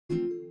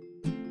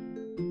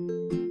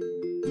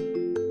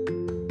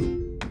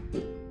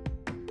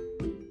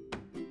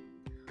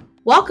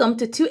Welcome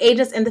to Two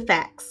Agents and the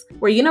Facts,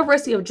 where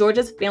University of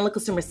Georgia's Family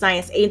Consumer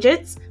Science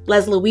agents,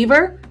 Leslie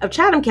Weaver of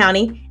Chatham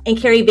County and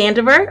Carrie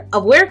Vandiver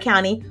of Ware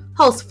County,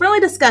 host friendly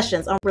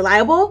discussions on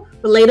reliable,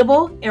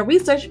 relatable, and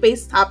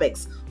research-based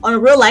topics on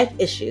real-life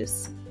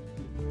issues.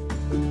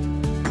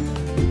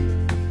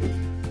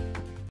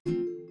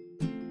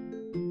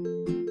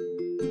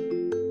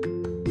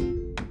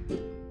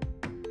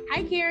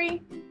 Hi,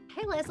 Carrie.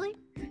 Hey, Leslie.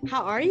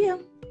 How are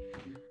you?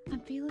 I'm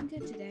feeling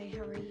good today.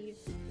 How are you?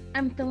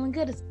 I'm feeling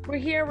good. We're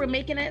here. We're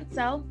making it.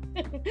 So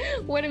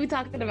what are we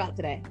talking about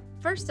today?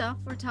 First off,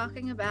 we're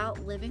talking about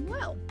living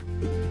well.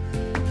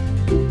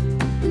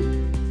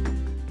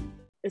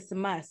 It's a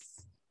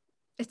must.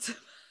 It's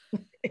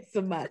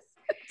a must.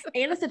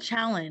 And it's a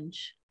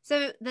challenge.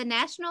 So the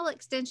National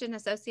Extension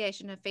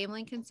Association of Family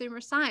and Consumer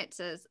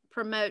Sciences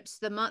promotes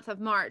the month of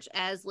March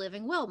as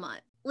Living Well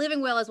Month.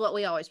 Living well is what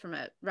we always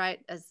promote, right?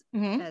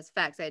 As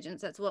facts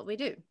agents, that's what we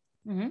do.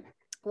 Mm-hmm.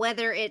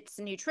 Whether it's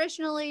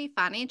nutritionally,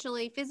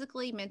 financially,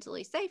 physically,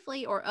 mentally,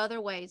 safely, or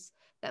other ways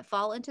that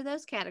fall into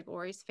those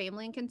categories,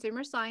 family and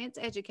consumer science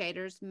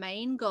educators'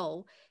 main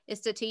goal is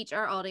to teach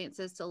our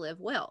audiences to live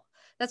well.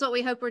 That's what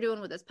we hope we're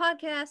doing with this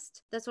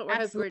podcast. That's what we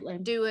hope we're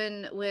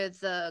doing with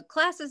the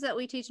classes that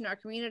we teach in our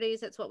communities.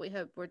 That's what we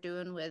hope we're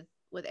doing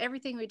with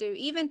everything we do,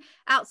 even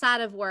outside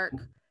of work.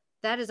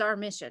 That is our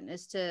mission,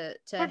 is to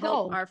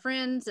help our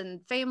friends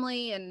and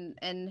family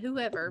and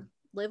whoever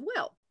live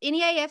well.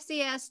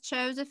 NEAFCS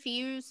chose a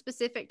few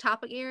specific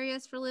topic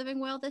areas for living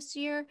well this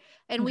year,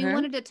 and we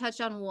wanted to touch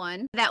on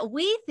one that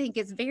we think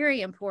is very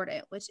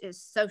important, which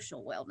is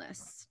social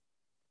wellness.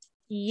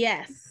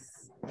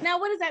 Yes. Now,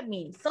 what does that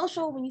mean?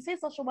 Social, when you say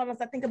social wellness,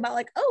 I think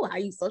about how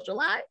you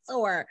socialize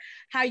or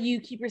how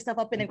you keep yourself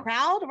up in a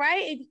crowd,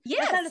 right?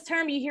 Yes. That's not a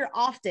term you hear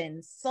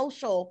often,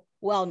 social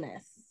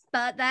wellness.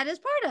 But that is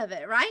part of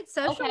it, right?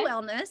 Social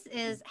wellness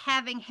is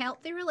having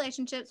healthy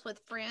relationships with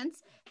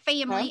friends,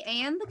 family,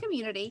 and the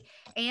community,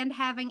 and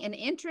having an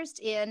interest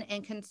in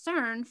and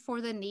concern for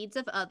the needs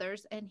of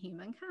others and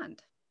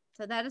humankind.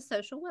 So that is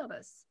social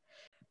wellness.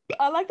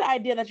 I like the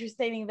idea that you're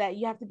stating that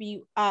you have to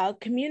be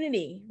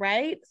community,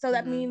 right? So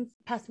that means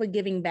possibly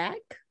giving back,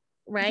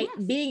 right?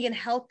 Yes. Being in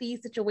healthy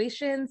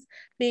situations,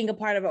 being a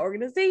part of an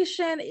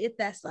organization, if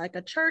that's like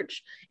a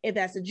church, if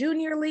that's a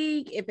junior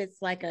league, if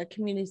it's like a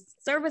community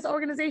service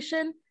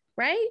organization,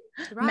 right?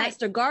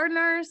 Master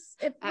gardeners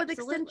with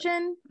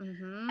extension.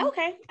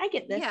 Okay, I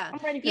get this. Yeah. I'm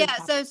ready for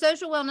this. So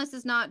social wellness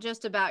is not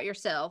just about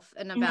yourself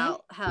and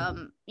about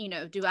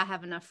do I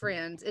have enough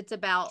friends? It's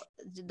about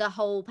the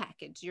whole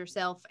package,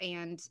 yourself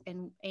and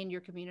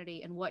your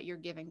community and what you're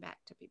giving back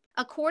to people.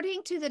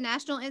 According to the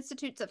National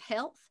Institutes of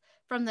Health,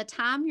 from the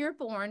time you're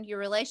born, your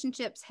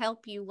relationships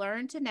help you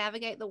learn to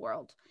navigate the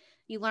world.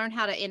 You learn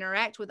how to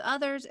interact with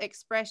others,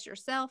 express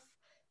yourself,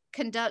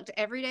 conduct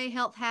everyday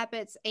health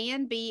habits,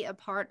 and be a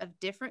part of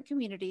different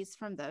communities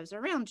from those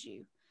around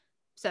you.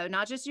 So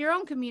not just your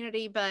own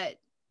community, but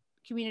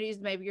communities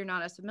maybe you're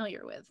not as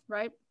familiar with,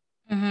 right?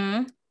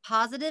 Mm-hmm.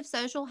 Positive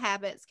social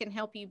habits can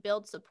help you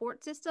build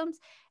support systems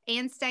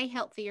and stay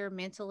healthier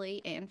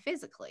mentally and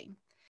physically.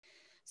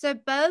 So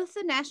both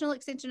the National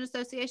Extension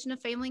Association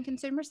of Family and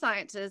Consumer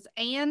Sciences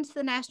and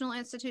the National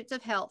Institutes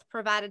of Health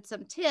provided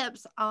some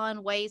tips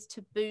on ways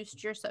to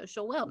boost your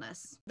social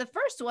wellness. The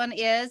first one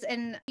is,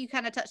 and you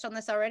kind of touched on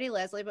this already,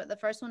 Leslie, but the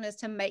first one is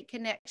to make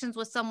connections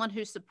with someone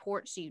who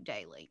supports you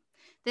daily.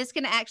 This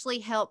can actually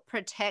help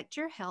protect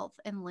your health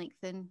and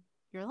lengthen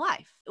your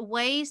life.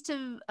 Ways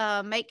to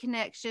make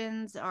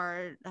connections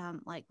are,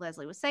 like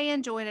Leslie was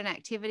saying, join an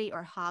activity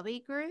or hobby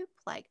group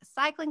like a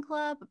cycling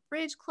club, a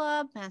bridge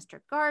club,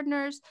 master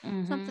gardeners,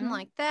 something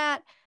like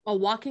that. A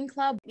walking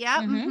club.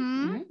 Yeah.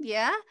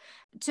 Yeah.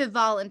 To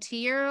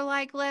volunteer,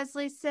 like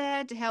Leslie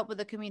said, to help with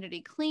a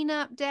community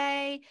cleanup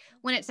day,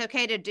 when it's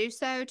okay to do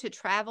so, to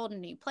travel to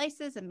new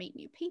places and meet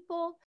new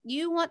people.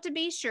 You want to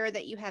be sure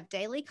that you have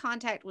daily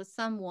contact with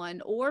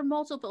someone or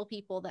multiple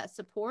people that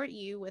support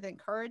you with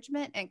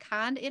encouragement and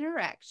kind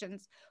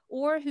interactions,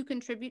 or who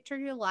contribute to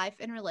your life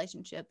and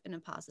relationship in a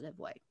positive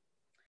way.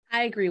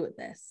 I agree with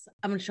this.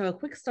 I'm going to show a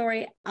quick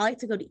story. I like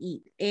to go to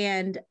eat,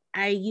 and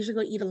I usually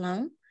go eat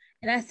alone.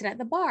 And I sit at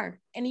the bar.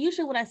 And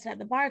usually when I sit at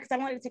the bar, because I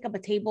don't like to take up a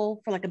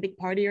table for like a big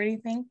party or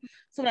anything.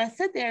 So when I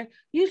sit there,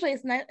 usually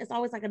it's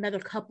always like another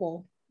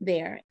couple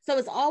there. So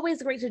it's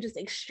always great to just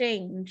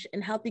exchange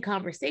and healthy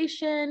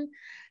conversation.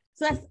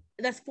 So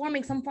that's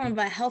forming some form of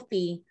a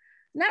healthy,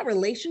 not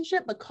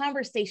relationship, but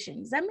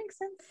conversation. Does that make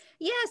sense?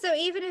 Yeah. So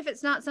even if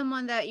it's not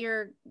someone that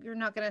you're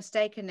not going to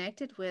stay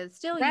connected with,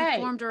 still you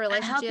formed a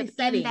relationship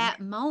in that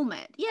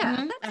moment. Yeah.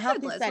 That's a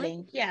healthy good,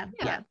 setting. Yeah.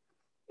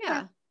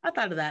 I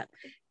thought of that.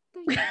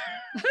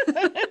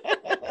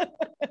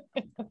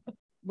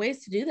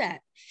 Ways to do that.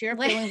 Share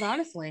feelings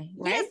honestly,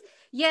 right?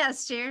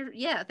 Yes, share.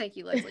 Yeah, thank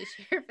you, Leslie.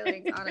 Share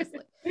feelings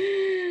honestly.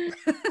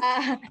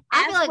 I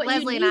feel like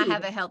Leslie and I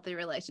have a healthy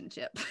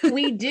relationship.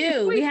 We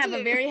do. we have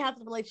a very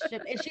healthy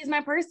relationship, and she's my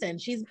person.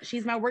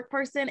 She's my work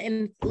person,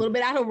 and a little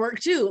bit out of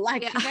work too.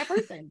 She's my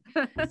person.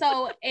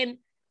 So, and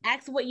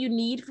ask what you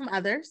need from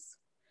others,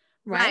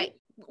 right?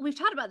 We've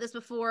talked about this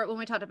before when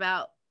we talked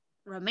about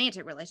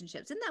romantic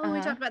relationships. Isn't that when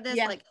we talked about this?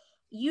 Yeah. Like,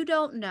 you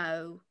don't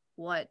know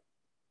what,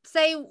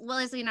 say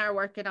Leslie and I are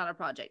working on a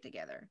project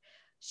together.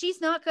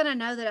 She's not going to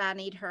know that I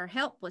need her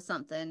help with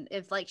something.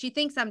 If like she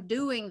thinks I'm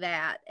doing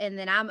that and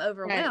then I'm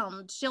overwhelmed,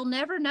 right. She'll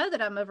never know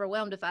that I'm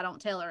overwhelmed if I don't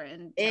tell her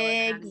and tell her that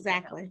I need her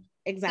help.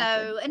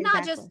 Exactly. So, and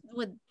not just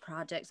with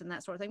projects and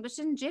that sort of thing, but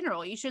in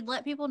general, you should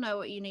let people know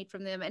what you need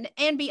from them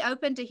and be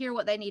open to hear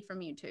what they need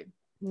from you too.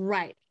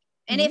 Right.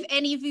 And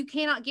if you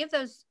cannot give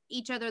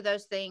each other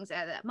those things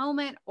at that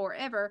moment or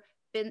ever,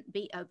 then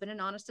be open and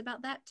honest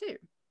about that too.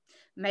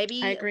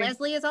 Maybe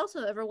Leslie is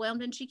also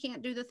overwhelmed and she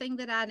can't do the thing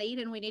that I need,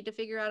 and we need to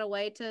figure out a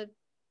way to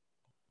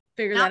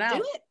figure that out.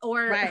 Do it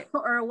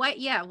or wait.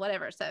 Yeah,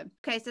 whatever. So,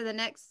 okay. So the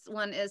next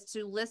one is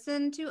to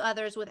listen to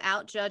others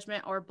without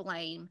judgment or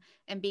blame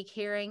and be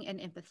caring and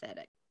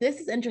empathetic. This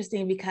is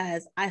interesting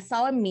because I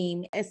saw a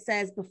meme. It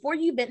says, before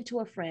you vent to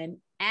a friend,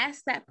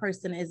 ask that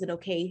person, is it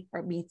okay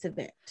for me to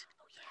vent?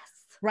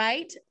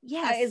 Right?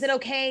 Yes. Is it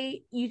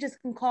okay? You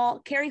just can call.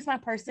 Carrie's my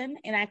person,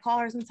 and I call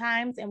her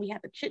sometimes, and we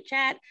have to chit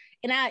chat,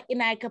 and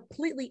I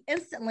completely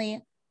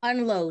instantly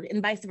unload,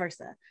 and vice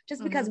versa,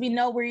 just because we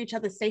know we're each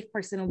other's safe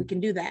person and we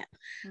can do that.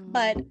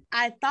 But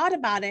I thought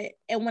about it,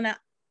 and when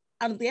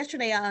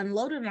yesterday I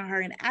unloaded on her,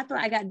 and after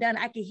I got done,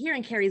 I could hear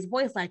in Carrie's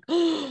voice like,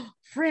 "Oh,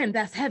 friend,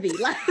 that's heavy,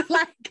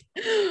 like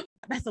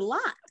that's a lot."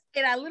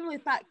 And I literally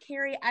thought,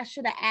 Carrie, I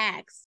should have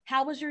asked,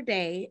 "How was your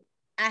day?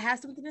 I have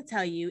something to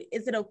tell you.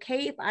 Is it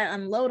okay if I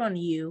unload on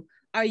you?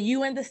 Are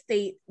you in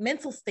the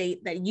mental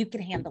state that you can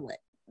handle it?"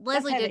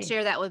 Leslie did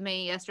share that with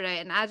me yesterday.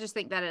 And I just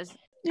think that is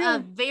a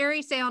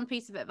very sound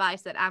piece of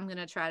advice that I'm going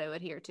to try to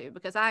adhere to,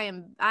 because I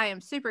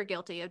am super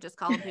guilty of just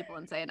calling people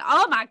and saying,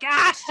 "Oh my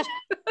gosh,"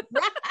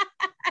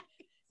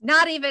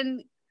 not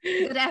even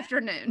good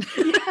afternoon.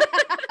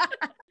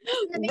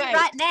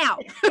 Right now.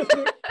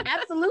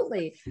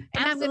 Absolutely.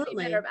 And I'm going to be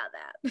better about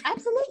that.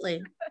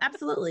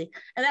 Absolutely.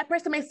 And that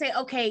person may say,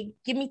 "Okay,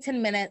 give me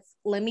 10 minutes.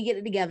 Let me get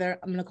it together.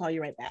 I'm going to call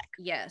you right back."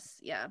 Yes.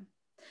 Yeah.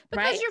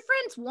 Because your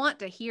friends want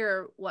to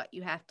hear what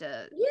you have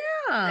to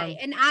say.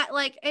 And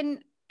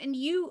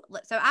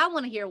so I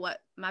want to hear what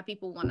my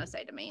people want to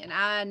say to me. And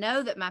I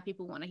know that my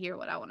people want to hear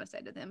what I want to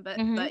say to them.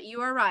 But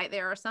you are right.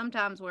 There are some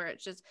times where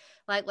it's just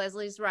like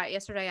Leslie's right.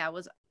 Yesterday,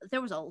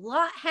 there was a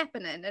lot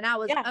happening and I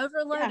was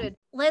overloaded.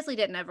 Yeah. Leslie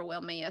didn't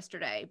overwhelm me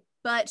yesterday,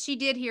 but she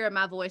did hear in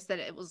my voice that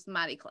it was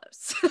mighty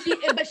close.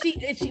 But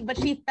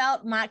she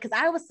felt because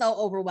I was so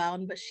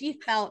overwhelmed, but she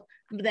felt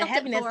the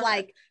heaviness.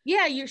 Like,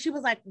 she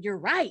was like, "You're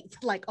right."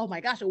 Like, "Oh my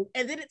gosh."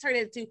 And then it turned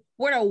into,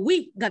 "What are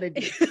we going to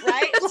do?"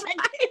 Right?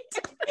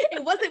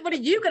 It wasn't, "What are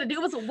you going to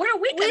do?" It was, "What are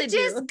we going to do?"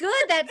 Which is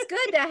good. That's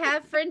good to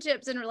have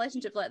friendships and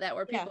relationships like that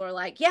where people are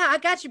like, "Yeah, I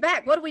got your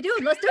back. What are we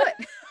doing? Let's do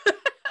it."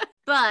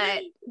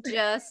 But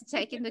just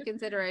take into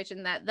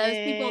consideration that those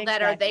people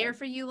that are there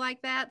for you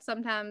like that,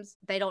 sometimes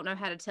they don't know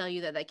how to tell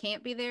you that they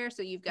can't be there.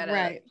 So you've got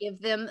to give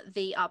them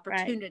the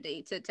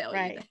opportunity to tell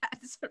you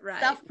that. Right.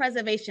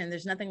 Self-preservation.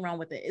 There's nothing wrong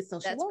with it. It's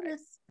social wellness.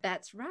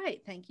 That's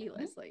right. Thank you,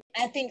 Leslie.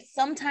 I think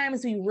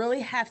sometimes we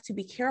really have to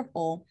be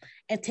careful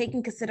and take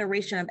in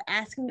consideration of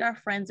asking our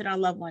friends and our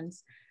loved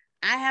ones,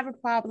 "I have a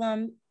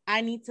problem.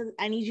 I need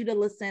you to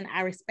listen.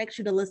 I respect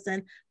you to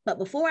listen. But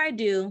before I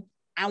do,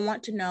 I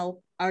want to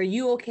know, are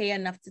you okay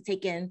enough to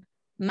take in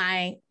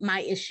my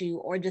issue,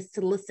 or just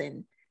to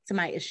listen to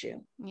my issue?"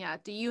 Yeah.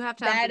 Do you have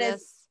time for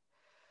this?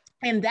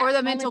 And that's or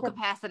the mental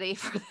capacity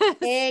for this.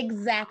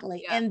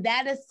 Exactly. Yeah. And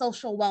that is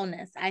social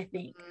wellness, I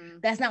think.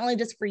 That's not only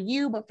just for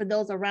you, but for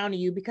those around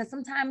you, because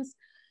sometimes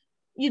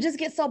you just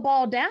get so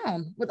bogged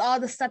down with all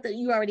the stuff that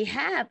you already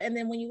have. And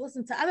then when you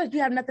listen to others,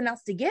 you have nothing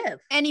else to give.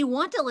 And you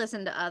want to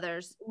listen to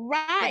others.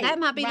 Right. But that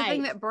might be the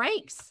thing that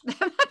breaks. That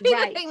might be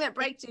the thing that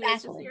breaks you.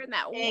 Is just hearing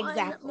that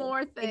one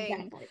more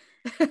thing.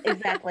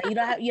 Exactly.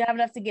 You have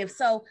enough to give.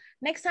 So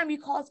next time you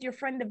call your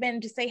friend to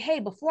vent, just say, "Hey,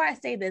 before I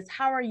say this,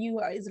 how are you?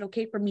 Or is it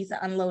okay for me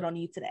to unload on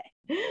you today?"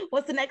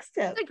 What's the next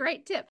tip? That's a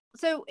great tip.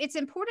 So it's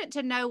important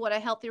to know what a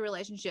healthy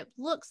relationship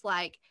looks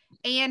like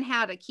and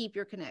how to keep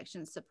your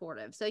connections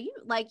supportive. So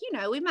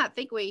we might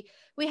think we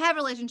have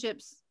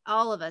relationships.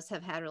 All of us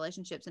have had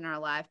relationships in our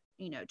life,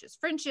 just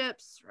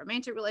friendships,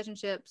 romantic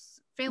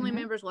relationships, family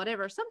members,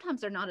 whatever. Sometimes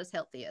they're not as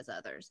healthy as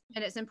others.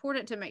 And it's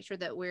important to make sure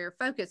that we're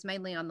focused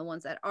mainly on the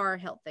ones that are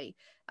healthy,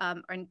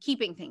 and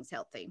keeping things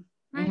healthy.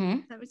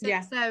 Right? That makes sense?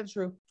 Yeah, so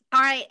true.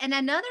 All right. And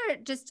another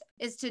just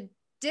is to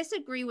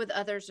disagree with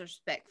others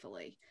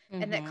respectfully,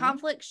 and that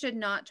conflict should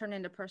not turn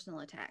into personal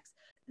attacks.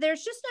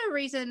 There's just no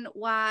reason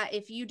why,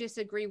 if you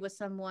disagree with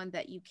someone,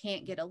 that you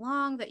can't get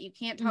along, that you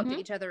can't talk to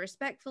each other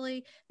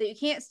respectfully, that you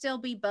can't still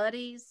be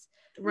buddies.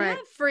 Right. We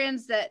have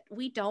friends that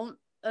we don't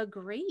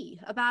agree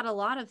about a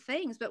lot of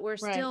things, but we're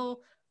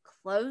still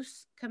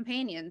close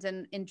companions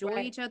and enjoy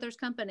each other's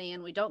company,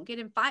 and we don't get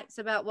in fights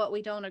about what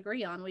we don't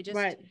agree on. We just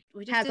have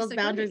disagree. Those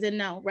boundaries and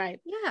know. Right.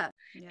 Yeah.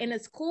 And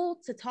it's cool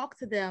to talk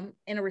to them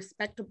in a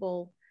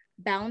respectable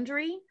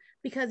boundary,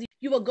 because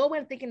you will go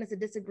in thinking it's a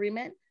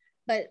disagreement,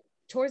 but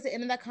towards the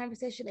end of that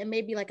conversation, it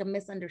may be like a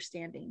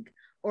misunderstanding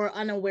or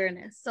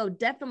unawareness. So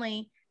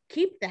definitely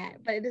keep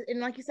that. But and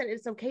like you said,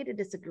 it's okay to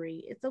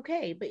disagree. It's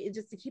okay, but it's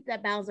just to keep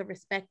that balance of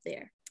respect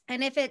there.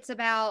 And if it's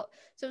about,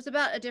 so it's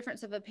about a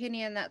difference of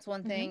opinion, that's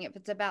one thing. If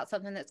it's about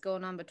something that's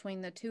going on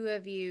between the two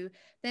of you,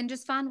 then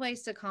just find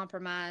ways to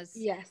compromise.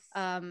 Yes.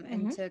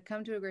 And to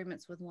come to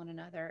agreements with one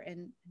another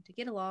and to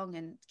get along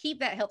and keep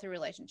that healthy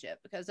relationship,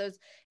 because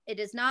it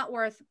is not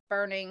worth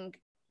burning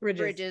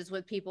bridges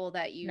with people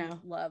that you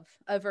love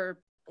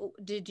over,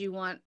 did you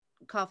want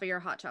coffee or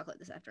hot chocolate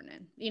this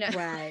afternoon?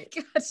 Right.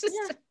 It's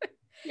just,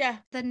 yeah.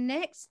 The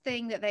next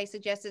thing that they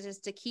suggested is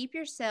to keep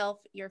yourself,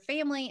 your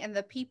family, and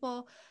the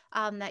people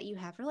that you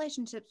have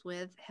relationships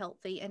with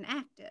healthy and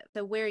active.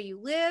 So where you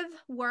live,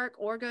 work,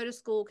 or go to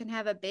school can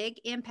have a big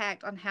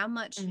impact on how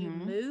much you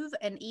move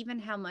and even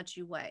how much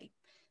you weigh.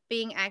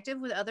 Being active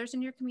with others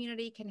in your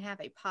community can have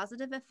a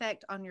positive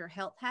effect on your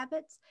health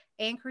habits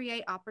and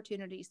create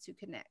opportunities to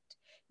connect.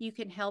 You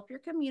can help your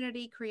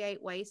community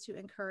create ways to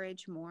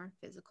encourage more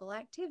physical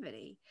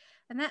activity.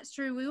 And that's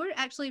true. We were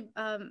actually,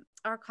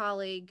 our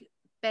colleague,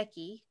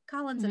 Becky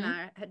Collins and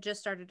I had just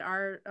started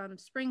our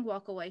spring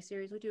walkaway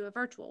series. We do a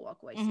virtual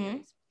walkaway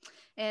series,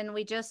 and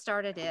we just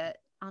started it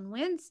on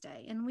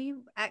Wednesday. And we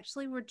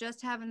actually were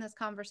just having this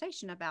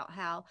conversation about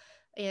how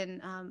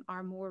in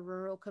our more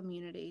rural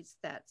communities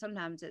that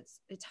sometimes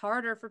it's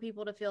harder for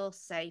people to feel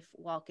safe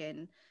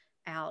walking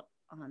out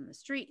on the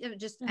street,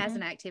 just as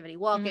an activity,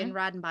 walking,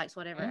 riding bikes,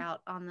 whatever,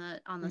 out on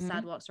the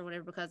sidewalks or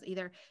whatever, because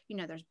either,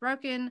 there's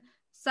broken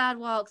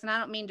sidewalks, and I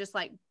don't mean just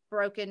like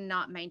broken,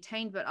 not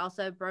maintained, but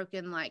also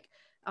broken, like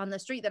on the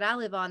street that I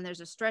live on, there's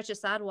a stretch of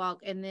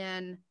sidewalk and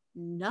then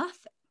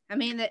nothing. I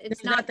mean, that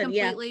it's not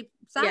completely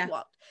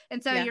sidewalked.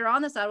 And so you're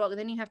on the sidewalk and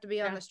then you have to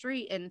be on the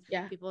street, and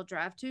people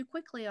drive too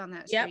quickly on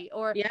that street.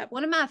 Or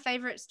one of my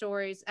favorite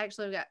stories,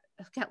 actually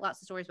I've got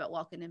lots of stories about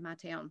walking in my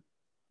town,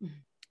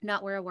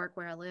 not where I work,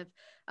 where I live.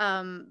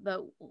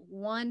 But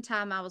one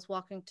time I was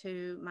walking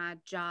to my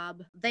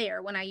job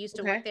there when I used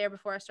to work there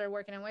before I started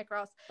working in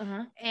Waycross.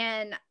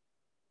 And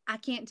I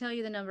can't tell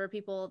you the number of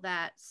people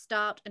that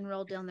stopped and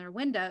rolled down their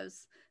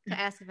windows to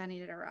ask if I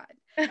needed a ride.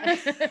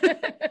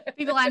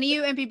 People I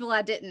knew and people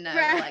I didn't know.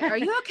 Right. Like, are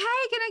you okay?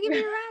 Can I give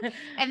you a ride?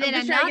 And then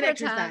another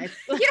time,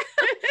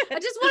 I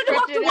just wanted to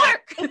walk to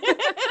work.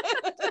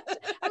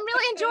 I'm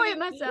really enjoying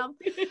myself.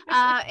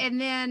 And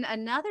then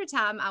another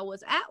time I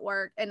was at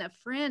work and a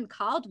friend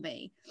called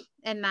me,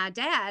 and my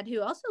dad,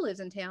 who also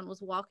lives in town,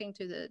 was walking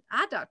to the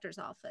eye doctor's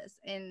office.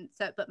 And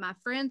so, but my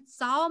friend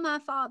saw my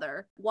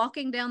father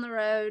walking down the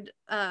road,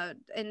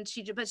 and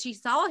she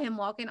saw him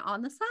walking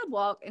on the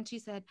sidewalk, and she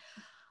said,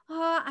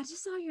 I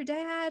just saw your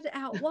dad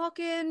out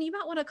walking. You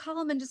might want to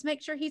call him and just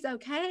make sure he's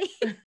okay.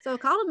 So I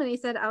called him and he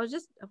said, I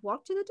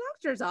walked to the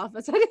doctor's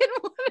office. I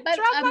didn't want to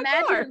drive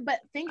my car. But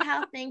think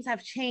how things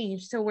have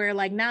changed to where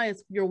like now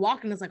you're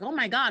walking, it's like, oh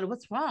my God,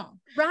 what's wrong?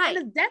 Right.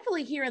 And it's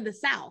definitely here in the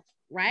South,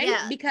 right?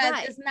 Yeah, because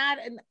it's not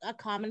a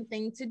common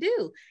thing to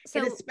do,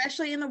 and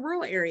especially in the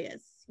rural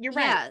areas. You're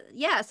right.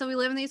 Yeah. So we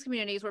live in these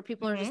communities where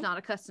people are just not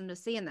accustomed to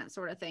seeing that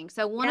sort of thing.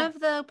 So one of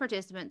the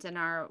participants in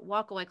our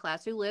walkaway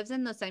class, who lives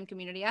in the same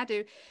community I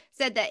do,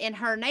 said that in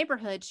her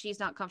neighborhood, she's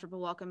not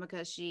comfortable walking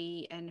because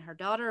she and her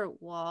daughter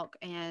walk,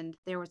 and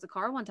there was a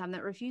car one time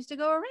that refused to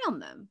go around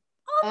them.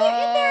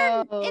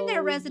 In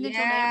their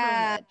residential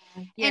neighborhood.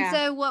 And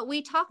so what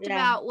we talked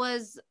about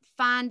was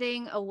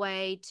finding a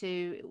way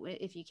to,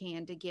 if you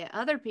can, to get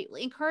other people,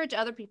 encourage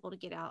other people to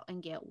get out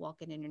and get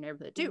walking in your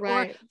neighborhood too,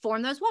 or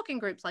form those walking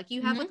groups like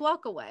you have with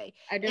Walkaway.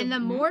 And the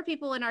more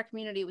people in our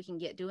community we can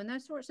get doing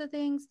those sorts of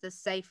things, the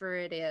safer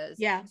it is.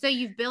 Yeah. So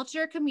you've built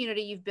your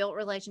community, you've built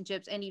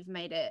relationships, and you've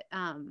made it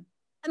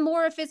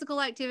more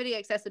physical activity,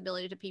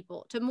 accessibility to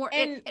people, to more,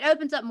 it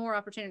opens up more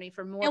opportunity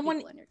for more people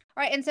in your.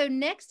 All right. And so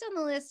next on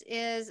the list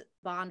is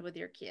bond with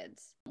your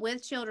kids.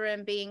 With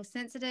children, being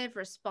sensitive,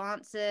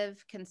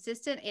 responsive,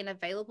 consistent, and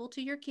available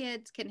to your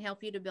kids can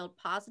help you to build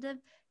positive,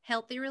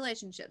 healthy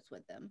relationships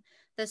with them.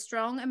 The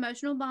strong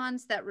emotional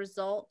bonds that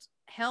result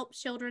help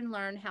children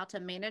learn how to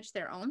manage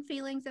their own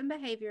feelings and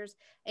behaviors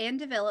and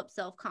develop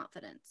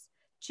self-confidence.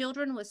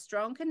 Children with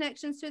strong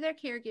connections to their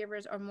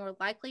caregivers are more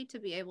likely to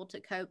be able to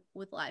cope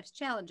with life's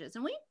challenges.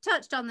 And we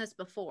touched on this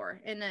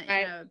before in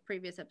a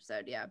previous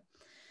episode. Yeah.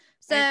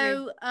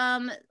 So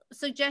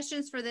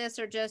suggestions for this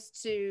are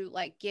just to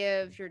like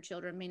give your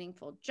children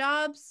meaningful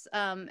jobs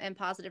and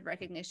positive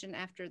recognition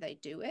after they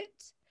do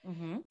it.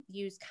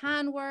 Use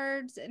kind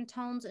words and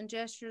tones and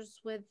gestures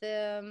with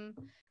them.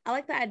 I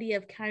like the idea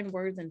of kind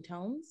words and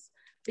tones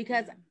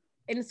because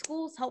in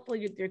schools,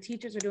 hopefully your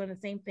teachers are doing the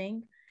same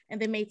thing. And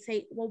they may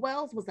say, well,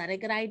 Wells, was that a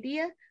good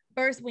idea?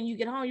 First, when you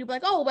get home, you'll be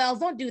like, oh, Wells,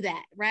 don't do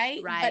that,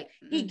 right? But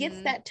he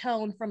gets that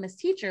tone from his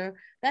teacher.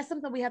 That's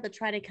something we have to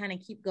try to kind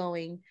of keep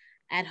going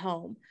at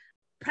home.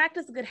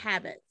 Practice good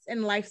habits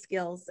and life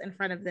skills in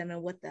front of them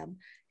and with them.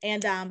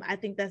 And I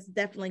think that's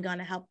definitely going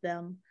to help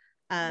them.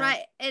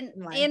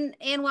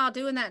 And while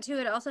doing that too,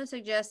 it also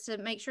suggests to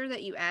make sure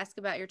that you ask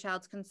about your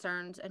child's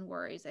concerns and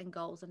worries and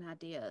goals and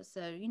ideas.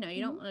 So, you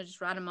don't want to just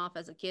write them off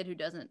as a kid who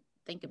doesn't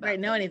think about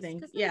know anything.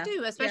 They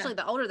do, especially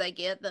the older they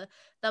get,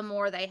 the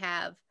more they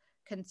have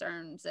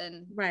concerns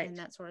and Right. and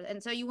that sort of,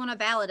 and so you want to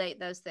validate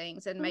those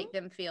things and Mhm. make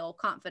them feel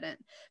confident,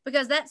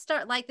 because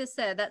like this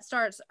said, that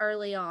starts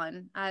early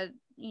on.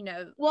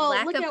 Well,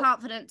 Lack look of at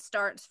confidence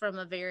starts from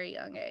a very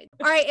young age.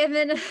 All right, and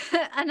then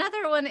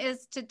another one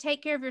is to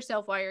take care of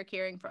yourself while you're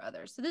caring for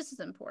others. So this is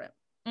important.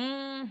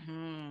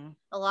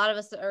 A lot of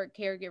us are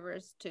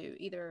caregivers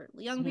to either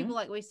young people,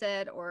 like we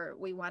said, or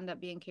we wind up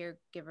being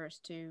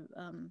caregivers to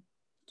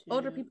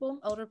older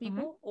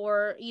people,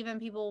 or even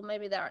people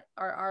maybe that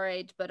are our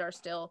age but are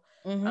still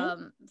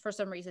for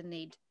some reason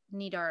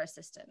need our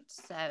assistance.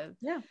 So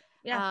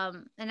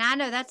and I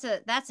know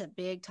that's a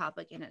big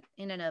topic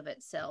in and of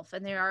itself,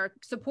 and there are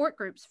support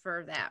groups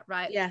for that,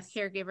 right? Yes,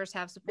 caregivers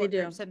have support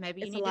groups, so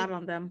maybe it's you need a lot to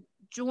on them.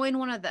 Join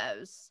one of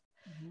those.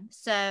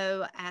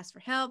 So ask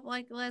for help,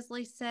 like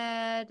Leslie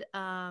said.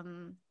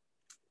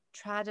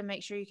 Try to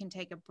make sure you can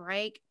take a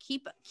break.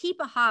 Keep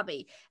a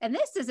hobby. And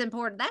this is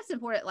important. That's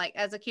important. Like,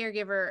 as a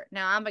caregiver,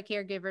 now I'm a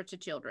caregiver to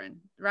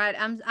children, right?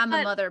 I'm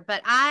a mother,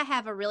 but I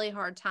have a really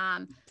hard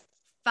time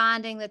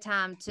finding the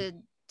time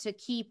to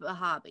keep a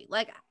hobby.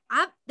 Like,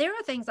 there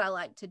are things I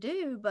like to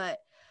do, but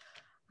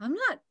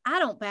I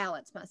don't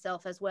balance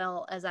myself as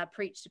well as I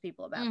preach to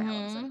people about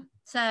balancing.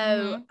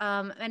 So,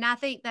 and I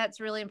think that's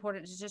really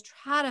important, to just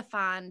try to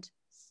find,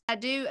 I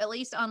do, at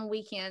least on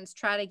weekends,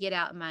 try to get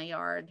out in my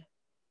yard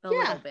a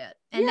little bit.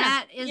 And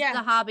that is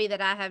the hobby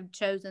that I have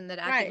chosen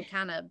that I can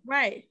kind of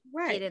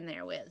get in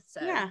there with. So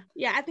yeah,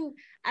 I think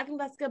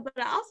that's good. But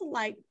I also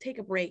like take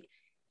a break.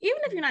 Even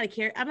if you're not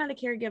I'm not a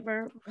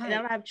caregiver and I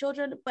don't have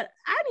children, but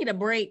I need a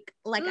break.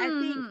 Like I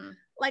think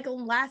like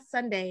last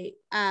Sunday,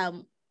 I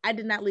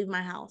did not leave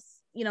my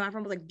house. You know, my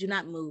friend was like, do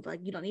not move.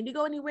 Like, you don't need to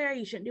go anywhere.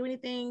 You shouldn't do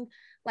anything.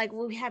 Like,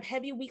 we have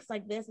heavy weeks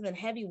like this and then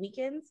heavy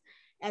weekends,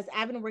 as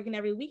I've been working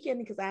every weekend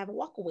because I have a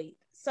walk away.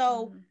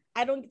 So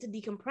I don't get to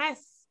decompress,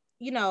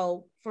 you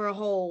know, for a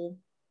whole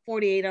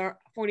 48 or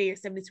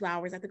 72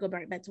 hours. I have to go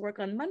back to work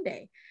on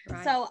Monday.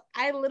 Right. So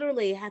I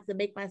literally have to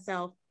make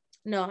myself,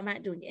 no, I'm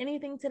not doing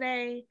anything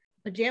today.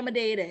 Pajama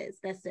day it is.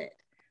 That's it.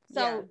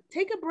 So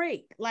take a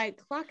break, like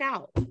clock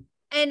out.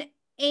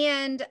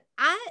 And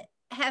I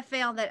have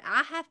found that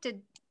I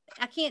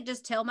can't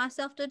just tell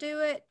myself to do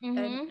it.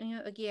 And you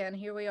know, again,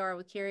 here we are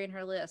with Carrie and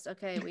her list.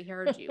 Okay, we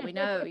heard you. We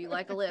know you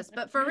like a list.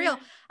 But for real,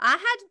 I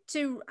had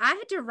to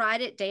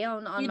write it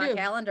down on my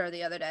calendar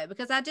the other day,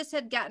 because I just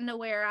had gotten to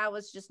where I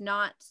was just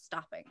not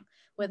stopping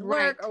with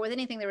work or with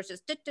anything. There was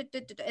just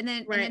and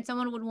then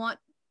someone would want,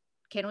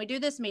 can we do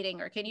this meeting,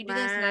 or can you do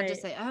this? And I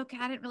just say, okay,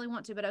 I didn't really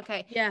want to, but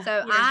okay.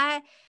 So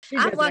I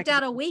blocked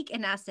out a week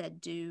and I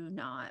said, do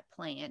not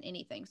plan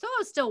anything. So I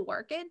was still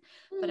working,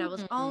 but I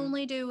was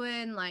only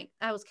doing, like,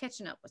 I was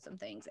catching up with some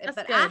things.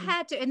 But good. I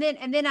had to, and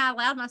then I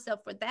allowed myself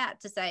for that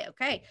to say,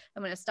 okay,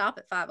 I'm going to stop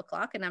at 5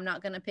 o'clock and I'm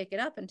not going to pick it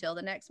up until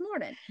the next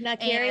morning. Now,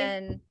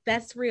 Carrie,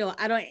 that's real.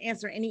 I don't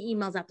answer any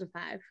emails after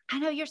 5. I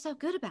know, you're so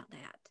good about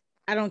that.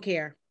 I don't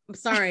care. I'm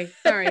sorry.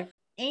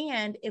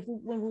 And if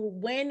when we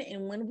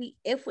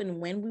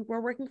were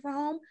working from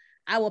home,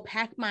 I will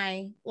pack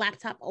my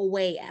laptop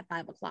away at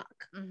 5 o'clock.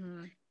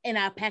 And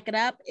I'll pack it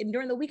up. And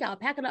during the week, I'll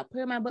pack it up, put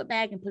it in my book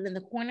bag, and put it in the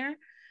corner.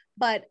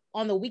 But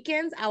on the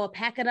weekends, I will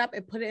pack it up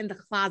and put it in the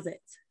closet.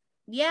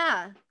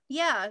 Yeah.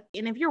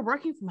 And if you're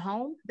working from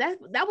home, that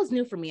was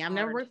new for me. I've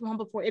never worked from home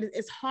before.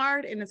 It's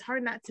hard, and it's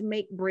hard not to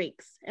make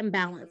breaks and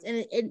balance.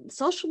 And it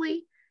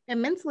socially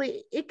and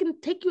mentally, it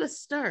can take you a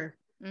stir,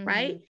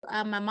 right?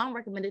 My mom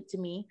recommended to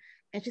me.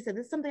 And she said,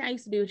 this is something I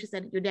used to do. And she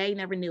said, your daddy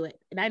never knew it.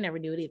 And I never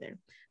knew it either.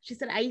 She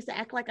said, I used to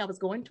act like I was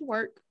going to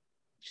work.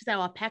 She said,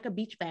 I'll pack a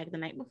beach bag the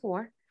night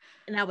before,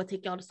 and I would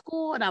take y'all to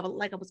school, and I would,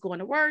 like, I was going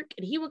to work,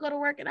 and he would go to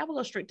work, and I would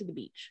go straight to the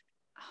beach.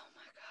 Oh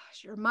my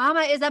gosh, your mama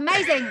is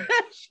amazing.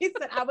 She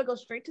said, I would go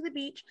straight to the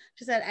beach.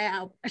 She said,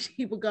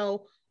 she would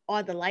go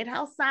on the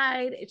lighthouse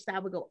side. She said, I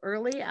would go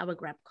early. I would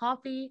grab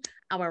coffee.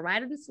 I would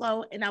ride it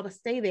slow, and I would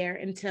stay there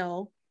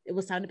until it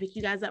was time to pick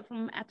you guys up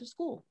from after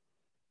school.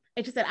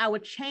 And she said, I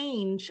would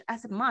change. I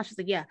said, Mom, she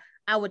said, yeah,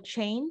 I would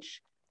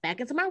change back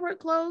into my work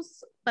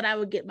clothes, but I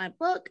would get my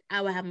book.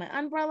 I would have my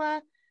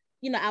umbrella.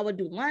 You know, I would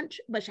do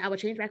lunch, but I would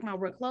change back my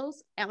work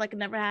clothes. Act like it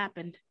never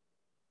happened.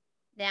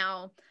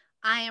 Now,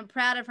 I am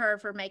proud of her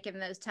for making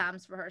those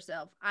times for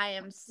herself. I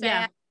am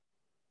sad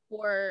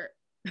for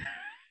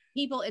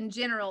people in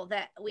general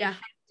that we have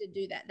to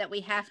do that we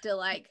have to,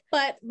 like,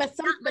 but not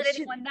let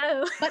anyone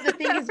know. But the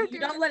thing is, you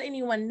don't let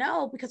anyone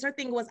know, because her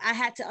thing was, I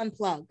had to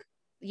unplug.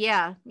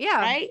 Yeah.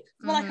 Right.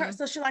 So like her,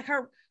 so she, like,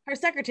 her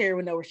secretary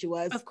would know where she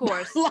was, of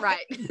course. Like,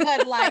 right.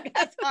 But like,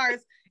 as far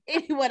as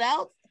anyone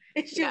else,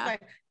 she was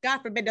like, God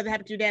forbid doesn't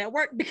happen to your dad at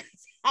work, because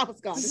I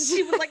was gone.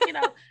 She was like, you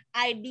know,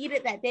 I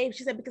needed that day.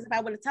 She said, because if I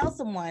would have tell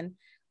someone,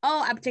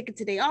 oh, I'm taking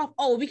today off.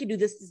 Oh, we can do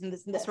this and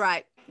this and this. That's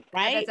right.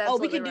 Right. That's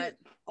we can right.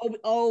 do.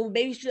 Oh,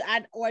 maybe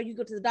or you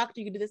go to the doctor,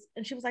 you can do this.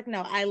 And she was like,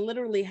 no, I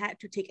literally had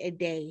to take a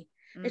day.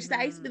 And she said,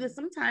 I used to do this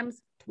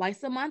sometimes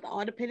twice a month,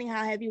 all depending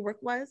how heavy work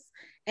was.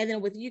 And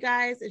then with you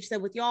guys, and she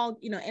said, with y'all,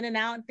 you know, in and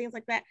out and things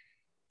like that,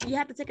 you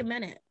have to take a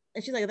minute.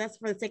 And she's like, that's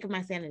for the sake of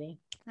my sanity.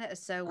 That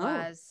is so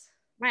wise.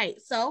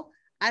 Right. So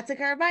I took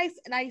her advice,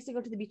 and I used to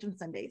go to the beach on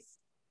Sundays.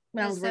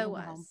 when I It was so working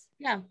from home. was.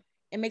 Yeah,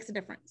 it makes a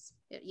difference.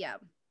 Yeah.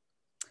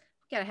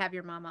 We gotta have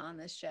your mama on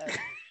this show.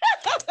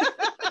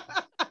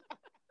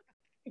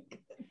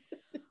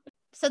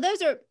 So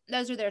those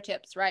are their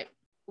tips, right?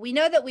 We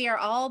know that we are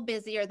all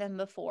busier than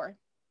before,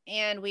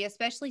 and we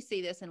especially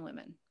see this in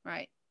women,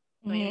 right?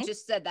 I mean, you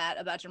just said that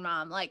about your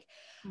mom. Like,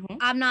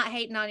 I'm not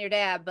hating on your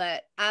dad,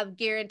 but I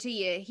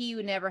guarantee you he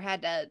never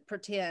had to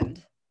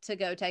pretend to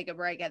go take a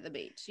break at the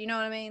beach. You know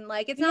what I mean?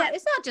 Like, it's not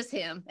just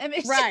him. I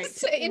mean, it's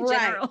just in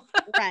general.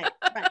 Right.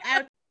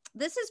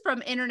 This is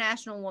from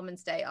International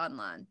Women's Day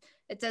online.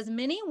 It says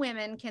many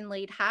women can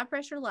lead high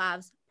pressure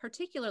lives,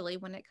 particularly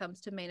when it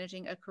comes to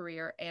managing a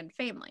career and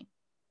family.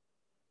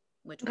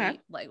 Which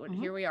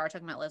here we are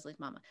talking about Leslie's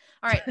mama.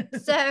 All right.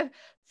 So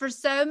for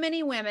so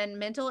many women,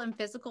 mental and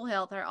physical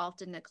health are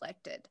often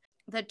neglected.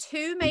 The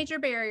two major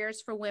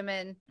barriers for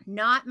women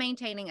not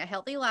maintaining a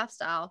healthy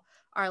lifestyle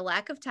are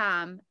lack of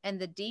time and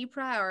the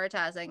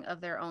deprioritizing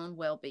of their own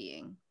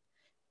well-being.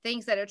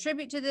 Things that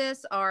attribute to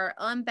this are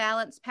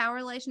unbalanced power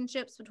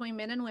relationships between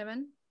men and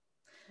women,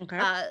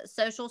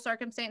 social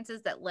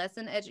circumstances that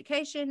lessen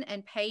education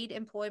and paid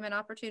employment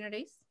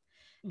opportunities,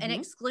 an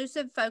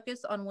exclusive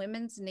focus on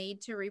women's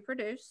need to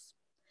reproduce,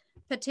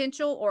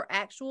 potential or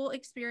actual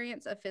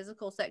experience of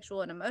physical,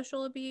 sexual, and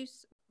emotional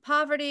abuse,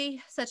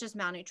 poverty, such as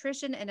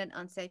malnutrition and an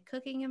unsafe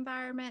cooking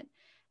environment,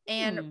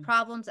 and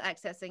problems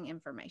accessing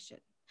information.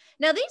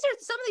 Now, some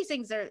of these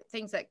things are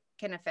things that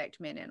can affect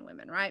men and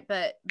women, right?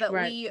 But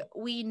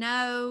we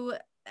know,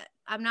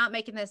 I'm not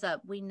making this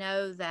up. We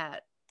know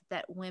that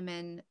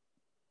women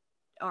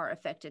are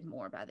affected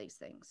more by these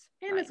things.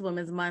 And it's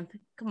Women's Month.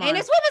 Come on. And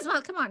it's Women's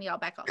Month. Come on, y'all,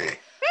 back off.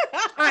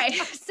 All right.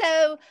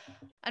 So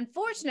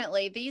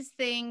unfortunately, these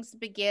things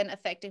begin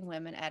affecting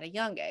women at a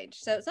young age.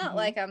 So it's not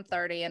like I'm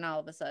 30 and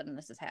all of a sudden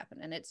this is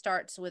happening. It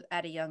starts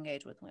at a young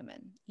age with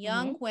women.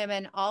 Young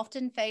women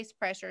often face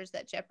pressures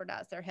that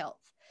jeopardize their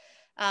health.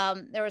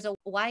 There was a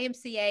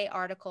YMCA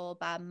article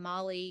by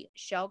Molly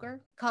Shelger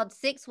called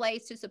 6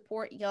 Ways to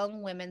Support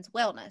Young Women's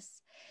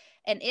Wellness.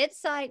 And it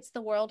cites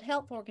the World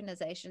Health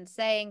Organization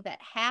saying that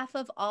half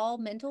of all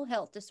mental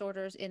health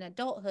disorders in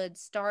adulthood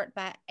start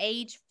by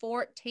age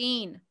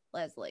 14,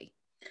 Leslie.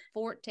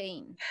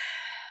 14.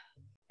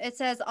 It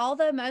says,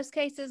 although most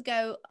cases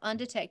go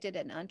undetected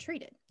and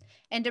untreated,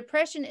 and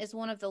depression is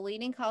one of the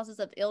leading causes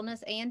of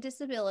illness and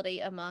disability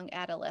among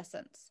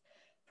adolescents.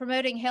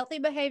 Promoting healthy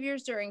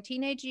behaviors during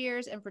teenage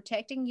years and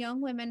protecting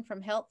young women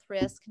from health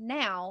risk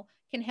now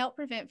can help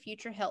prevent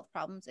future health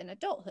problems in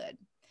adulthood.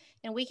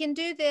 And we can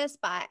do this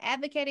by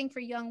advocating for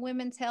young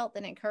women's health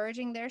and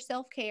encouraging their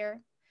self-care.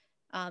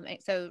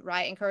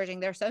 Encouraging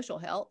their social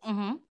health,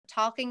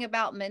 talking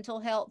about mental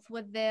health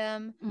with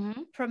them,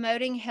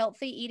 promoting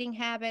healthy eating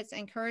habits,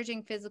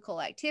 encouraging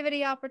physical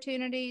activity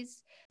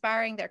opportunities,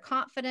 inspiring their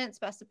confidence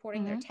by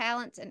supporting their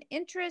talents and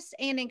interests,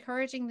 and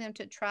encouraging them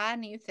to try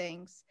new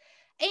things.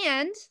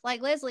 And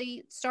like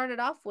Leslie started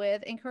off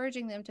with,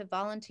 encouraging them to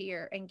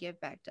volunteer and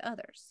give back to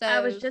others. So I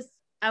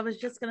was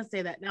just going to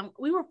say that. Now,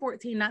 we were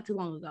 14 not too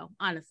long ago,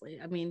 honestly.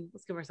 I mean,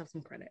 let's give ourselves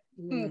some credit.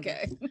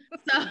 Okay.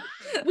 So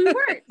we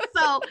weren't.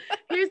 So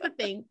here's the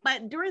thing.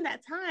 But during that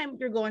time,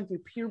 you're going through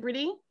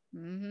puberty.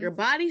 Your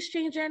body's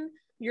changing.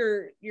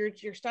 You're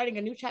starting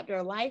a new chapter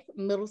of life,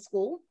 middle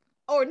school.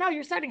 Or no,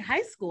 you're starting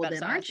high school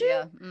then, aren't you?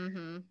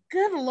 Yeah.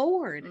 Good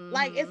Lord.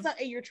 Like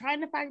you're trying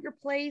to find your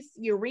place.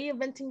 You're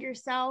reinventing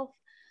yourself.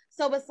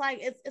 So it's like,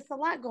 it's a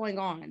lot going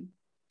on.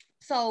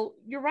 So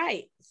you're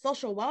right.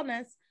 Social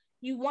wellness.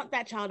 You want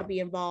that child to be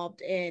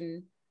involved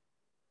in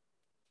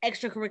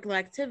extracurricular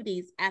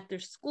activities after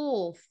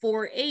school,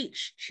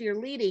 4-H,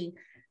 cheerleading.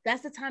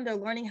 That's the time they're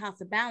learning how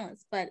to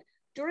balance. But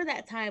during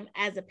that time,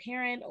 as a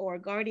parent or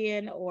a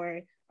guardian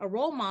or a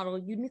role model,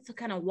 you need to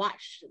kind of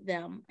watch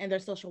them and their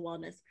social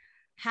wellness.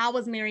 How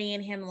is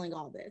Marianne handling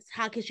all this?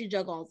 How can she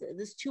juggle all this?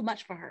 This is too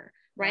much for her,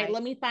 right?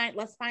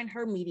 Let's find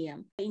her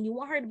medium. And you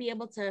want her to be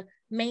able to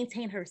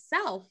maintain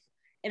herself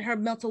and her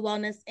mental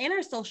wellness and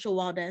her social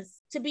wellness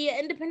to be an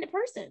independent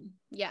person.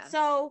 Yeah.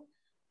 So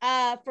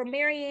for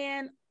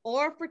Marianne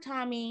or for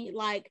Tommy,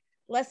 like,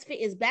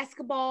 is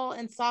basketball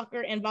and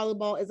soccer and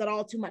volleyball, is it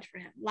all too much for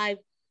him? Like,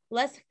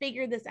 let's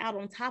figure this out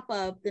on top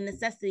of the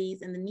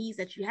necessities and the needs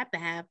that you have to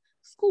have,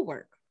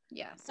 schoolwork.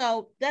 Yeah.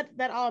 So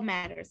that all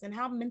matters. And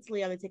how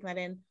mentally are they taking that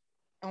in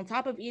on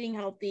top of eating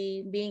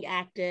healthy, being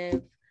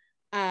active?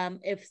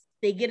 If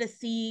they get a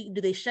C,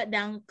 do they shut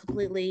down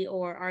completely,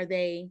 or are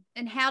they?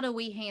 And how do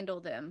we handle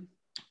them?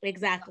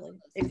 Exactly.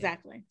 And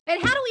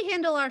how do we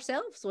handle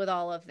ourselves with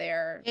all of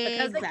their,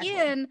 because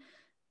again,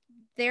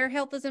 their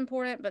health is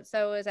important, but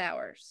so is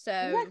ours. So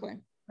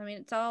I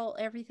mean,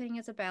 everything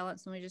is a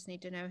balance, and we just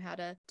need to know how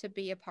to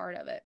be a part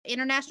of it.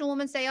 International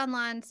Women's Day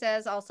Online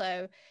says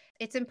also,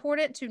 it's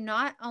important to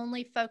not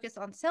only focus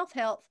on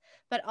self-health,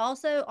 but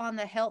also on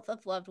the health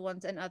of loved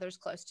ones and others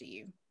close to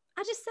you.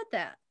 I just said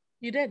that.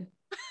 You did.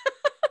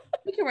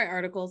 We can write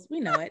articles. We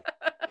know it.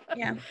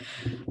 Yeah.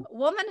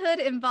 Womanhood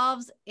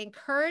involves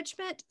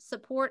encouragement,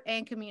 support,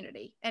 and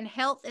community. And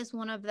health is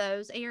one of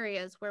those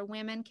areas where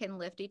women can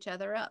lift each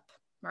other up,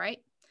 right?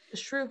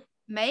 It's true.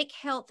 Make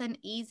health an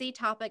easy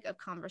topic of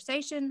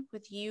conversation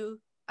with you,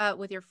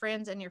 with your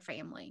friends and your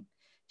family.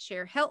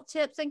 Share health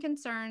tips and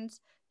concerns.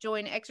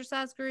 Join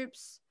exercise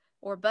groups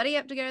or buddy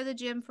up to go to the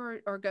gym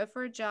or go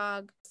for a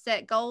jog.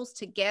 Set goals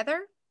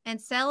together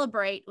and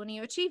celebrate when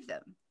you achieve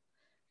them.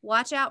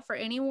 Watch out for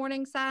any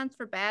warning signs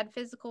for bad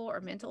physical or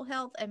mental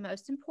health. And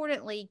most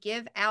importantly,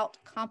 give out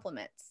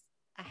compliments.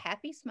 A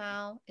happy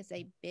smile is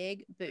a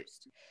big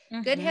boost.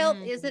 Good health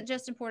isn't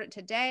just important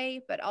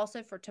today, but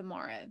also for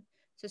tomorrow.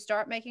 So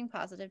start making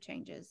positive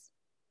changes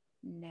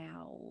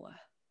now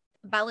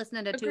by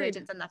listening to Two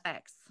Agents and the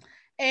Facts.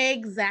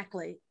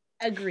 Exactly.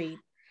 Agreed.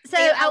 So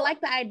I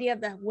like the idea of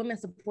the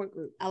women's support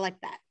group. I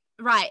like that.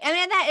 Right. And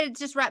then that it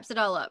just wraps it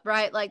all up,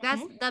 right? Like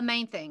that's the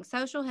main thing.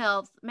 Social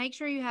health, make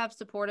sure you have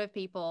supportive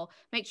people,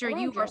 make sure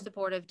you are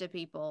supportive to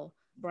people.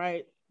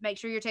 Right. Make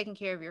sure you're taking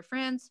care of your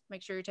friends,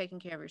 make sure you're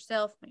taking care of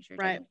yourself, make sure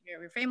you're taking care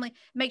of your family,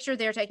 make sure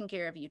they're taking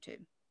care of you too.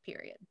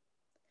 Period.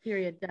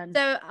 Done.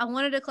 So I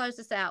wanted to close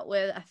this out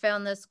with, I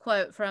found this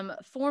quote from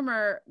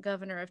former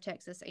governor of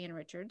Texas, Ann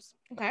Richards.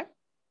 Okay.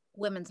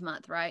 Women's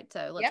Month, right?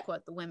 So let's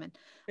quote the women.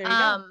 There you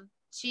go.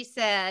 She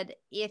said,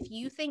 if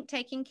you think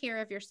taking care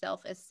of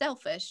yourself is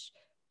selfish,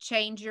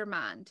 change your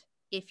mind.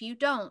 If you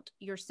don't,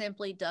 you're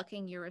simply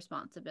ducking your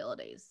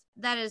responsibilities.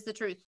 That is the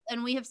truth.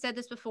 And we have said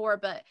this before,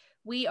 but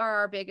we are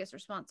our biggest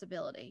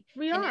responsibility.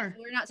 We are. If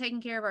we're not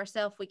taking care of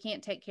ourselves, we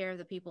can't take care of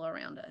the people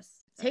around us.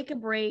 So. Take a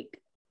break.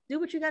 Do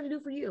what you got to do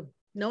for you.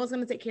 No one's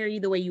going to take care of you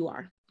the way you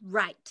are.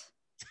 Right.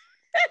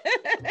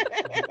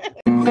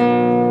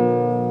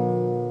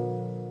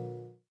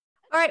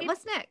 All right,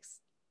 what's next?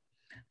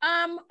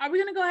 Are we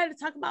going to go ahead and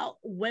talk about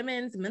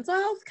women's mental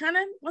health? Kind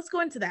of, let's go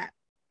into that.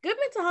 Good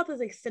mental health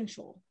is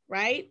essential,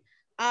 right?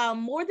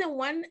 More than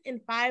 1 in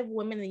 5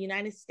 women in the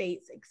United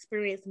States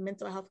experience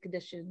mental health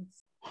conditions.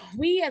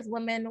 We as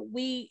women,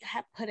 we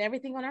have put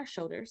everything on our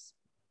shoulders.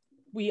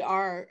 We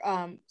are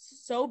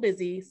so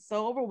busy,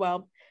 so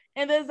overwhelmed,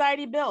 and the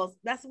anxiety builds.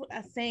 That's what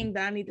I'm saying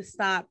that I need to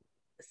stop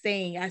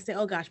saying. I say,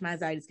 oh gosh, my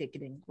anxiety's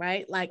kicking in,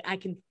 right? Like I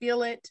can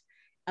feel it.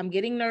 I'm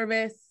getting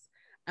nervous.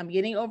 I'm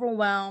getting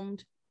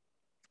overwhelmed.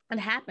 It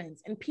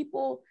happens. And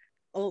people,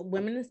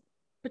 women in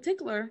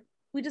particular,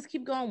 we just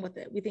keep going with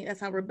it. We think that's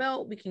how we're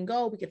built. We can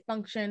go, we can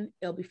function,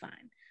 it'll be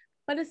fine.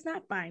 But it's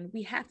not fine.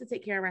 We have to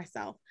take care of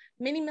ourselves.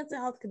 Many mental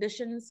health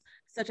conditions,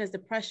 such as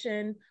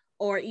depression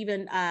or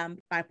even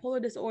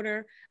bipolar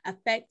disorder,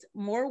 affect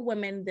more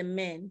women than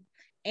men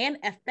and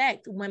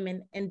affect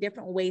women in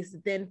different ways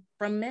than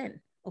from men,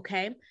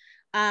 okay?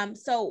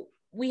 So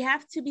we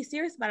have to be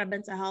serious about our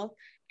mental health.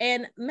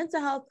 And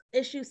mental health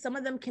issues, some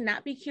of them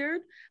cannot be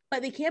cured,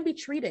 but they can be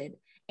treated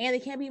and they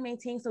can be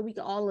maintained so we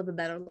can all live a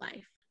better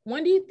life.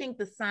 When do you think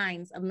the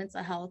signs of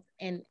mental health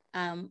in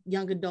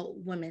young adult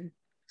women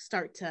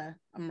start to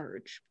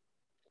emerge?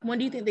 When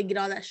do you think they get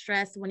all that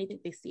stress? When do you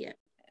think they see it?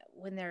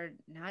 When they're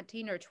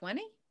 19 or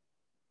 20? Is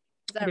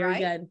that Very right?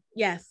 Good.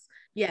 Yes.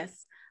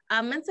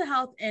 Mental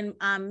health in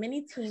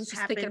many teens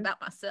happen. Thinking about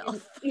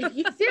myself.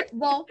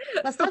 Well,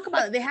 let's talk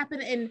about it. They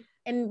happen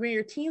in when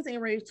you're teens and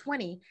when you're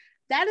 20.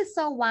 That is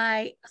so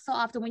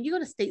often when you go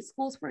to state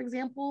schools, for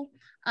example,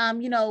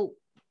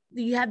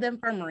 you have the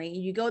infirmary.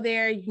 You go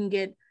there, you can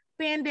get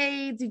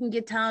Band-Aids, you can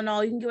get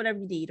Tylenol, you can get whatever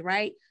you need,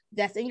 right?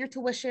 That's in your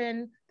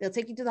tuition. They'll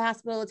take you to the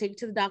hospital, take you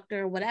to the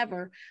doctor,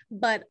 whatever.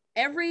 But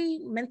every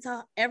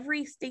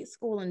state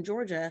school in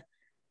Georgia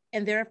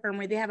and their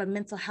infirmary, they have a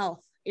mental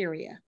health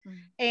area.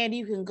 And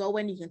you can go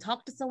in, you can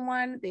talk to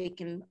someone, they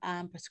can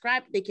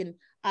prescribe, they can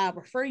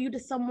refer you to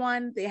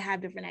someone. They have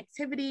different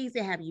activities,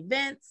 they have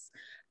events,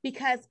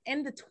 because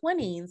in the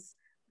 20s,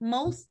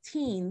 most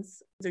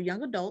teens or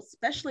young adults,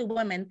 especially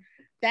women,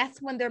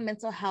 that's when their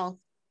mental health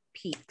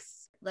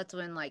peaks. That's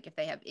when, like, if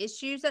they have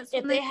issues,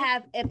 if they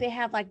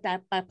have like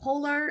that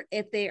bipolar,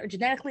 if they are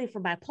genetically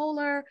for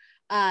bipolar,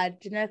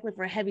 genetically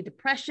for heavy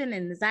depression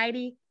and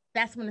anxiety,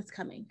 that's when it's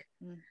coming.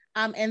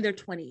 In their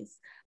 20s,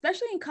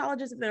 especially in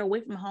colleges if they're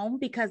away from home,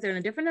 because they're in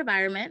a different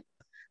environment,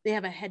 they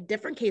have a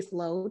different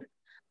caseload.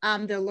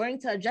 They're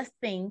learning to adjust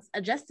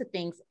to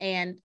things,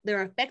 and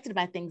they're affected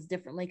by things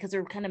differently because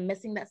they're kind of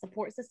missing that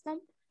support system,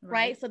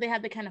 right? So they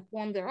have to kind of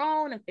form their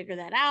own and figure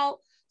that out.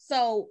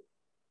 So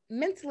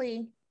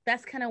mentally,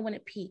 that's kind of when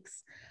it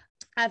peaks.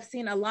 I've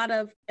seen a lot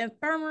of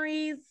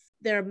infirmaries,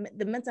 the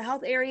mental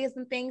health areas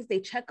and things,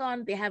 they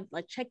have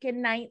like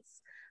check-in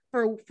nights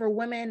for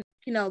women.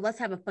 Let's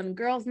have a fun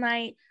girls'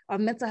 night or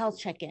mental health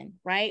check-in,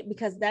 right?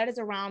 Because that is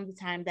around the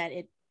time that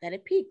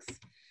it peaks.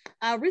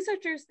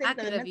 Researchers think I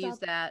could have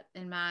used that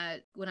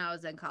when I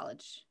was in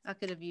college. I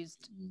could have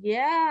used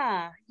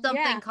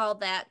something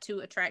called that to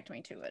attract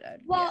me to it.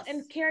 Well,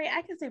 and Carrie,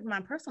 I can say from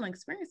my personal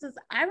experiences,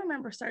 I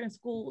remember starting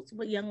schools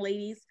with young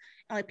ladies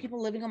and like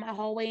people living on my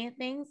hallway and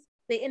things.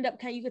 They end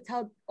up you could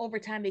tell over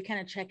time they kind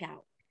of check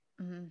out,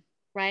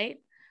 right?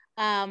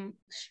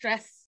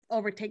 Stress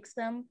overtakes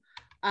them.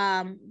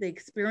 The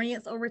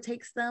experience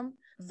overtakes them.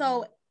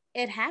 So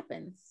it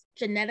happens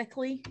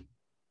genetically.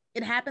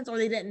 It happens, or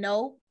they didn't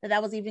know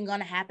that was even going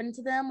to happen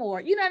to them,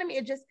 or you know what I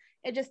mean?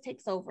 It just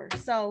takes over.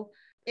 So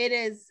it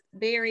is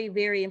very,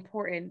 very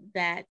important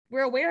that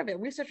we're aware of it.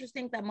 Researchers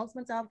think that most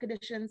mental health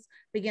conditions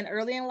begin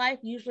early in life,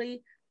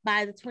 usually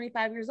by the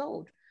 25 years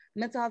old.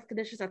 Mental health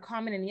conditions are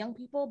common in young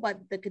people, but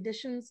the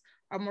conditions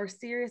are more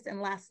serious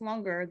and last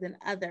longer than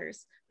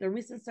others. The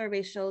recent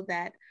survey showed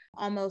that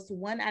almost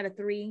 1 out of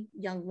 3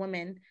 young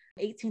women,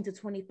 18 to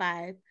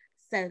 25,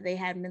 said they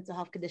had mental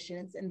health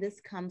conditions, and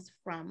this comes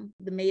from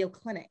the Mayo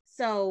Clinic.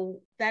 So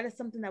that is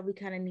something that we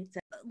kind of need to.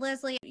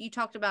 Leslie, you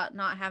talked about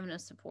not having a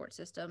support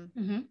system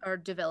or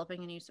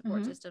developing a new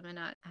support system. And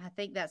I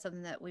think that's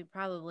something that we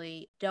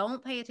probably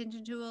don't pay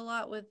attention to a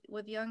lot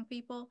with young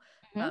people.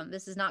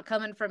 This is not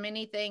coming from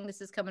anything.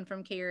 This is coming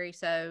from Carrie.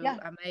 So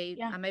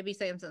I may be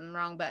saying something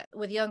wrong, but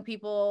with young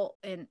people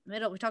in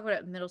we talk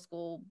about middle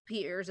school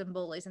peers and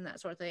bullies and that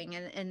sort of thing.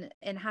 And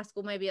in high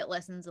school, maybe it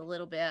lessens a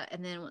little bit.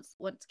 And then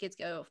once kids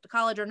go off to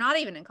college, or not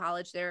even in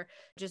college, they're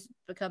just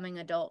becoming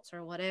adults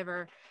or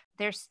whatever,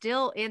 they're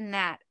still in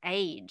that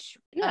age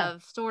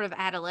of sort of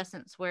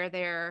adolescence where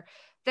they're,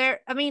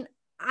 I mean,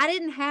 I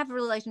didn't have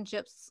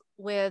relationships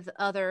with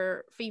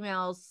other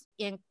females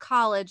in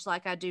college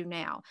like I do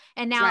now.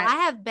 And now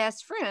I have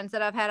best friends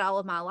that I've had all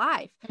of my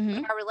life.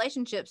 But our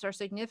relationships are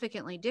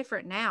significantly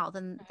different now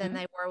than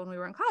they were when we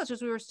were in college,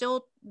 because we were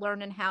still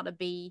learning how to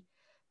be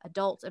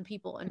adults and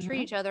people and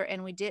treat each other,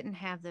 and we didn't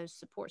have those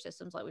support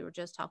systems like we were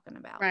just talking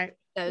about,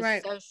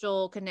 those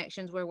social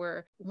connections where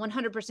we're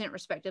 100%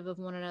 respectful of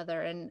one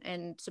another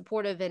and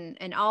supportive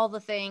and all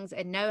the things,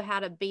 and know how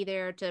to be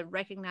there to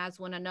recognize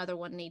when another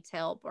one needs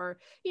help, or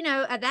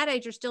at that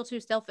age you're still too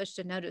selfish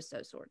to notice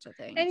those sorts of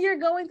things, and you're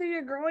going through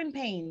your growing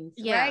pains,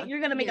 right? You're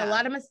going to make a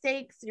lot of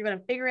mistakes, you're going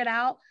to figure it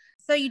out.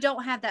 So you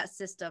don't have that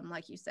system,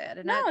 like you said.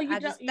 And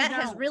that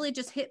has really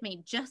just hit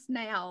me just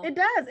now. It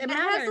does. It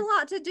matters. Has a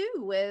lot to do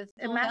with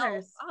it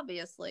matters. Health,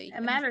 obviously.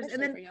 It matters. And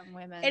then for young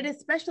women. And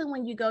especially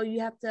when you go,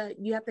 you have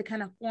to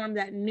kind of form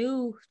that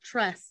new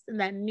trust and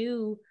that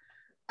new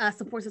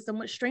support system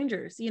with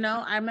strangers.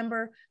 I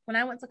remember when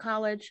I went to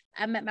college,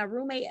 I met my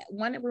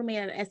one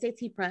roommate at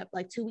SAT prep,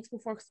 like 2 weeks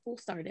before school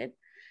started.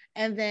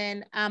 And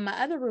then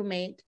my other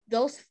roommate,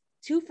 those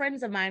 2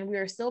 friends of mine, we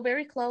are still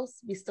very close.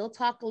 We still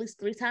talk at least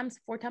 3 times,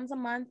 4 times a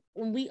month.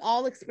 When we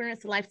all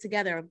experience life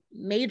together,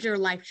 major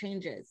life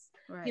changes,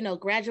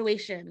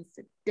 graduations,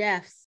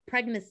 deaths,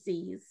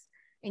 pregnancies,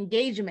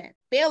 engagement,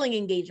 failing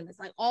engagements,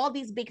 like all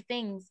these big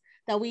things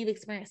that we've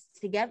experienced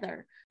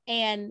together.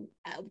 And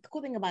the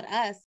cool thing about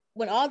us,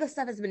 when all this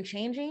stuff has been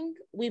changing,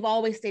 we've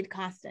always stayed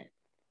constant.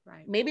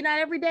 Right. Maybe not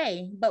every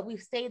day, but we've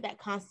stayed that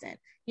constant.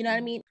 You know what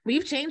I mean?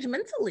 We've changed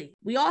mentally.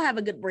 We all have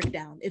a good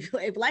breakdown.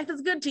 If life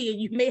is good to you,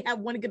 you may have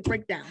one good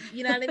breakdown.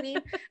 You know what I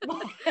mean?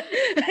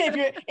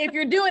 if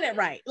you're doing it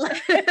right.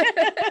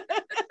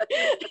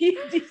 You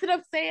see what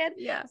I'm saying?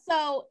 Yeah.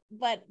 So,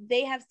 but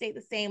they have stayed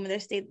the same, and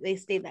they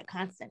stayed that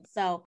constant.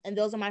 So, and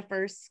those are my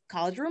first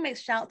college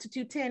roommates. Shout out to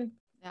 210.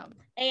 Yeah.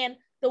 And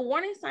the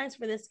warning signs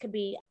for this could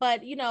be,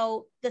 but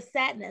the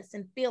sadness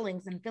and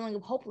feeling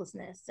of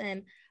hopelessness,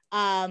 and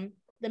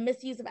the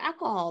misuse of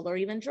alcohol or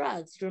even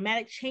drugs,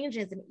 dramatic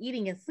changes in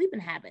eating and sleeping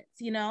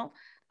habits,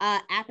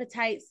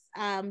 appetites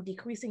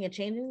decreasing and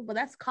changing. Well,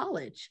 that's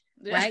college,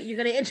 right? You're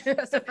going to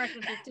introduce a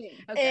freshman 15.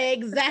 Okay.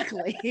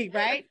 Exactly,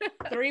 right?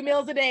 3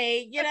 meals a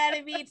day, you know what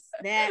I mean?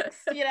 Snacks,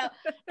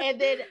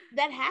 and then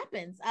that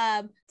happens.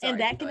 And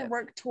that can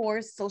work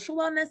towards social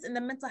wellness and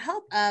the mental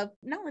health of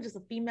not only just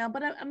a female,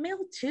 but a male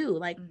too.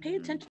 Like, pay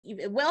attention.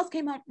 If Wells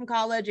came home from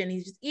college and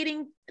he's just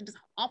eating just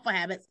awful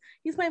habits,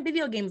 he's playing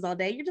video games all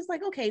day, you're just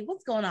like, okay,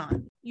 what's going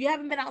on? You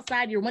haven't been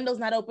outside, your window's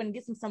not open,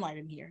 get some sunlight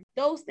in here.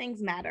 Those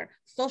things matter.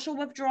 Social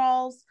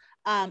withdrawals,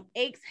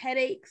 aches,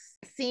 headaches,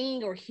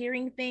 seeing or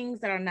hearing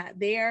things that are not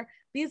there.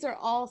 These are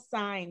all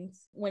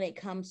signs when it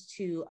comes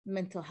to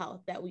mental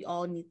health that we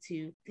all need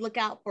to look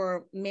out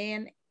for,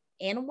 man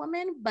and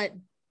woman, but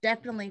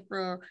definitely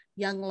for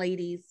young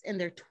ladies in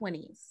their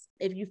 20s.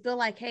 If you feel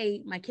like,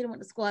 hey, my kid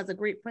went to school as a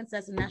great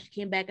princess and now she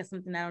came back as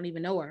something I don't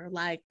even know her,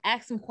 like,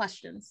 ask some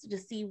questions to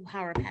just see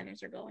how her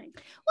patterns are going.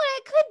 Well,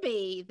 it could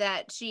be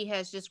that she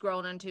has just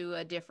grown into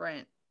a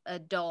different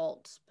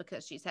adult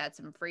because she's had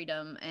some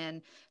freedom.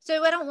 And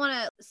so I don't want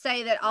to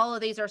say that all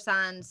of these are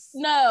signs.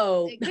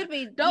 No, it could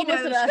be. Don't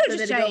listen to us.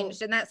 Just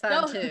changed, and that's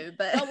fine too.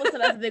 But don't listen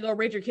to us. They go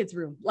raid your kid's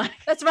room. Like,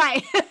 that's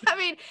right. I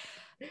mean,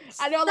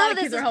 I know a lot of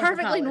kids are home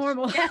perfectly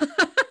normal. Yeah.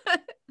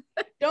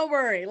 Don't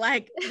worry,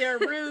 like, they're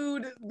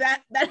rude.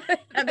 That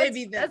may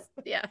be this.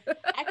 Yeah.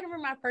 I can remember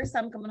my first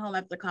time coming home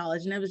after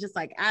college, and it was just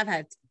like, I've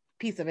had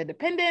peace of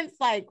independence.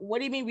 Like, what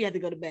do you mean we had to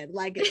go to bed?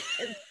 Like,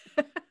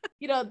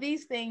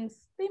 these things,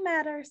 they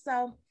matter.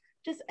 So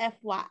just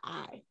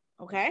FYI.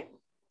 Okay.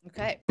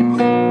 Okay.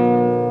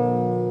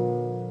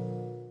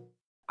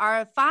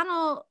 Our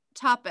final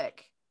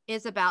topic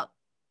is about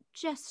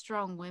just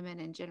strong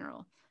women in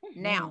general.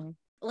 Now,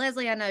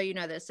 Leslie, I know you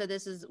know this. So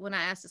this is, when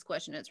I ask this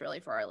question, it's really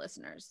for our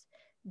listeners.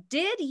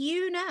 Did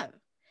you know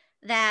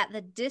that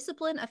the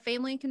discipline of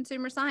family and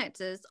consumer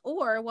sciences,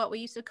 or what we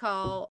used to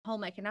call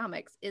home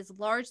economics, is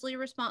largely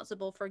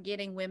responsible for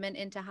getting women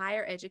into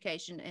higher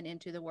education and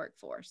into the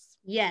workforce?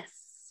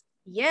 Yes.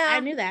 Yeah. I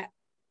knew that.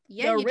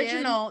 Yeah,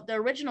 the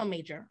original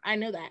major. I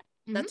know that.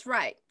 That's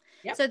right.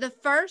 Yep. So the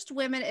first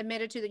women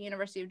admitted to the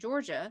University of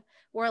Georgia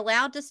were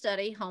allowed to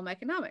study home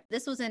economics.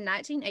 This was in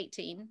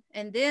 1918.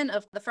 And then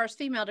the first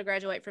female to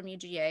graduate from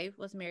UGA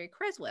was Mary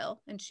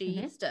Creswell, and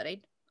she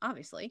studied,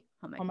 obviously,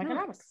 home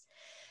economics.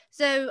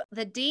 So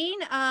the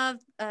dean of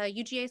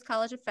UGA's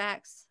College of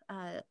Facts,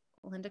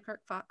 Linda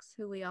Kirk Fox,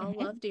 who we all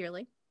love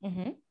dearly,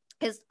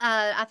 is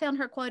I found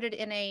her quoted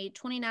in a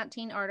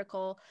 2019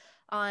 article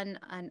on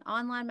an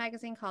online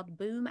magazine called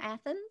Boom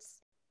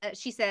Athens.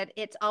 She said,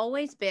 "It's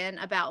always been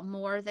about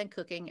more than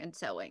cooking and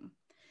sewing.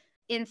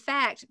 In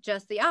fact,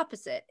 just the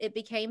opposite. It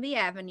became the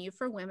avenue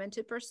for women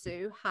to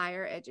pursue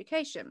higher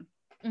education."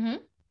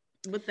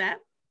 With that?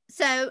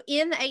 So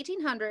in the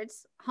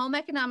 1800s, home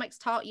economics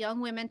taught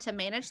young women to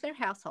manage their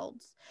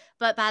households.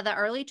 But by the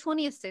early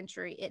 20th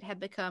century, it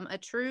had become a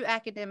true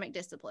academic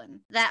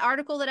discipline. That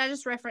article that I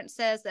just referenced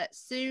says that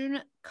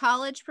soon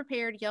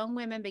college-prepared young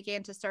women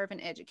began to serve in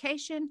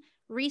education,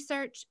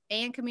 research,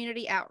 and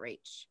community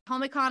outreach.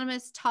 Home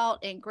economists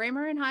taught in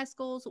grammar in high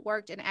schools,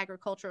 worked in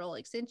agricultural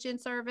extension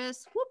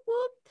service,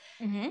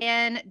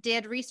 and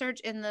did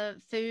research in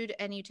the food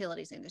and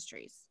utilities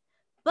industries.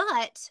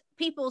 But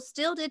people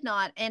still did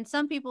not, and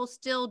some people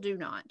still do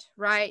not,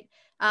 right?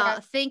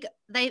 Think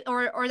they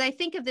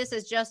think of this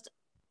as just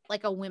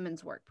like a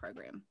women's work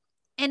program.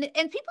 And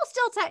people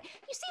still say,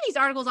 you see these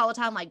articles all the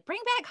time, like,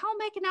 bring back home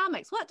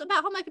economics. What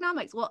about home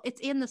economics? Well, it's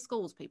in the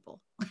schools,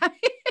 people.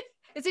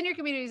 It's in your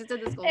communities. It's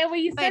in the schools. And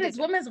when you said it's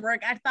women's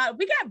work, I thought,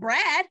 we got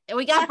Brad. And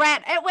we got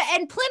Brad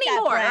and plenty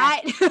more,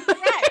 right? There's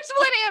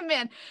plenty of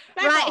men.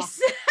 Right.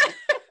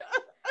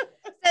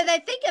 So they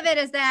think of it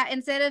as that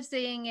instead of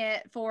seeing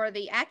it for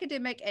the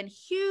academic and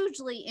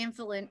hugely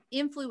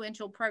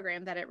influential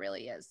program that it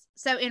really is.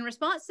 So in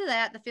response to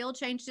that, the field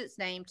changed its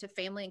name to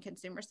Family and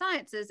Consumer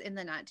Sciences in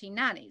the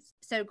 1990s.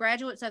 So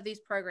graduates of these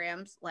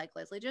programs, like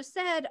Leslie just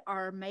said,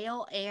 are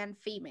male and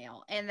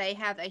female, and they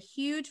have a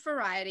huge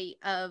variety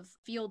of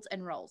fields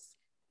and roles.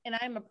 And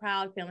I'm a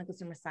proud Family and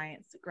Consumer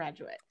Science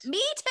graduate.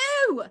 Me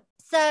too.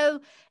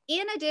 So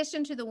in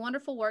addition to the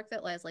wonderful work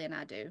that Leslie and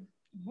I do,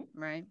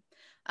 right?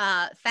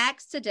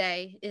 Facts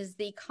Today is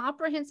the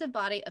comprehensive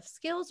body of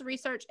skills,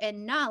 research,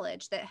 and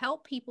knowledge that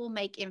help people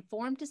make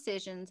informed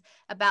decisions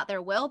about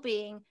their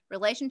well-being,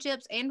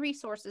 relationships, and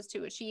resources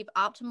to achieve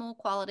optimal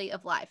quality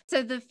of life.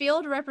 So the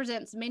field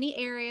represents many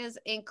areas,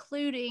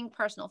 including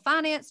personal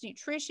finance,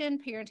 nutrition,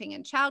 parenting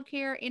and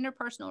childcare,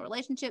 interpersonal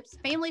relationships,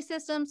 family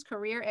systems,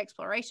 career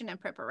exploration and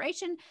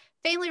preparation,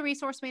 family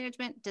resource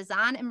management,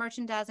 design and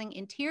merchandising,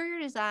 interior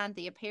design,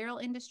 the apparel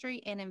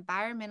industry, and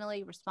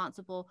environmentally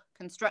responsible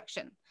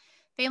construction.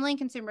 Family and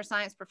consumer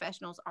science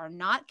professionals are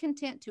not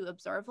content to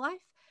observe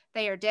life.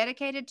 They are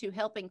dedicated to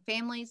helping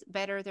families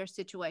better their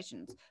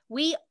situations.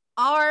 We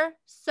are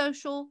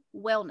social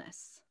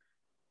wellness.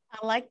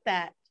 I like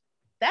that.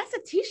 That's a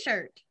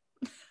t-shirt.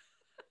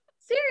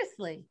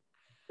 Seriously.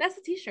 That's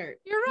a t-shirt.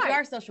 You're right. We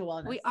are social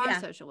wellness. We are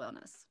social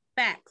wellness.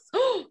 Facts.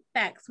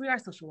 Facts. We are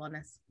social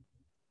wellness.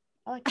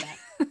 I like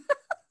that.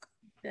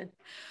 Good.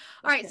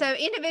 All right, so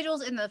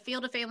individuals in the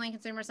field of family and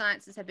consumer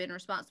sciences have been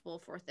responsible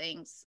for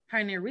things.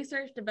 Pioneer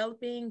research,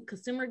 developing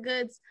consumer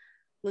goods.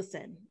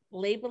 Listen,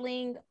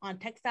 labeling on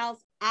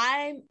textiles.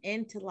 I'm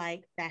into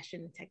like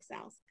fashion and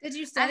textiles. Did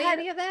you study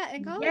any of that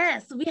in college?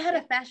 Yes, we had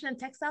a fashion and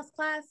textiles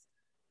class.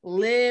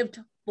 Lived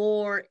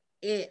for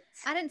it.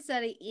 I didn't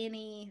study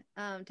any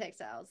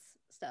textiles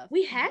stuff.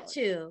 We had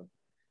to.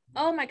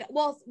 Oh my God.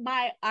 Well,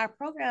 our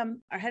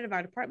head of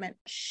our department,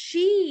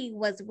 she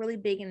was really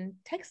big in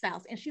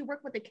textiles, and she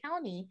worked with the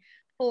county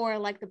for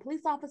like the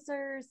police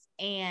officers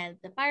and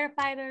the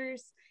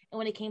firefighters. And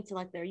when it came to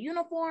like their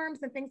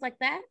uniforms and things like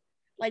that,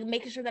 like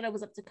making sure that it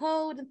was up to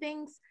code and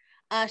things,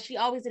 she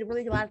always did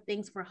really a lot of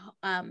things for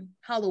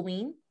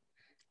Halloween.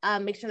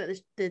 Make sure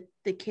that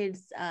the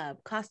kids'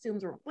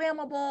 costumes were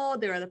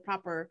flammable, they were the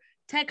proper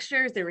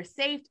textures, they were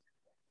safe.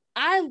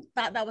 I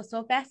thought that was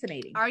so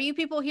fascinating. Are you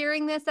people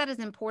hearing this? That is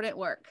important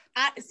work.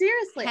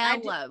 Seriously.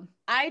 Hello.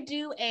 I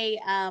do a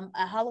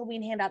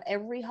Halloween handout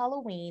every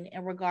Halloween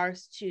in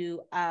regards to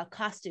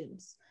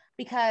costumes,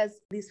 because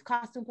these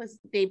costume places,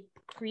 they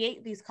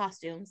create these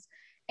costumes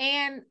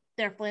and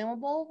they're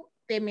flammable.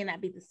 They may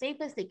not be the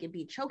safest. They could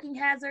be choking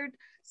hazard.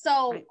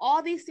 So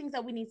all these things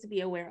that we need to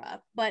be aware of.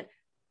 But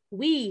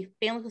we,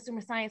 family consumer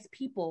science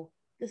people,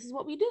 this is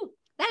what we do.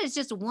 That is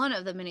just one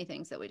of the many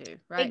things that we do,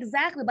 right?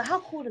 Exactly. But how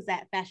cool is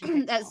that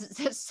fashion?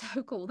 That's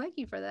so cool. Thank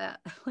you for that,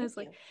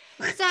 Leslie.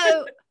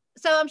 So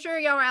I'm sure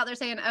y'all are out there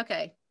saying,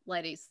 okay,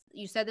 ladies,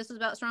 you said this was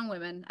about strong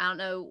women. I don't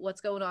know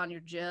what's going on. You're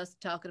just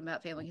talking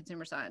about family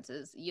consumer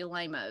sciences. You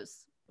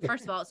lame-os.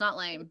 First of all, it's not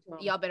lame.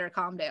 Y'all better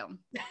calm down.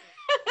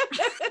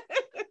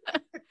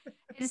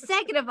 And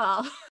second of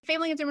all,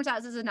 family consumer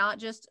sciences is not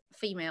just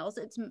females.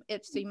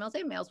 It's females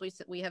and males.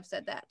 We have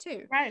said that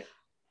too. Right.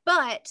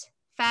 But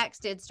facts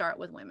did start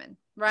with women,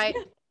 right?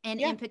 Yeah.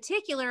 And in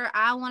particular,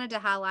 I wanted to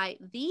highlight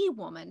the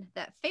woman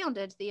that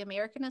founded the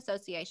American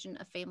Association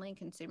of Family and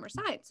Consumer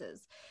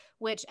Sciences,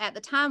 which at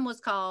the time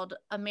was called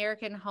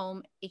American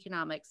Home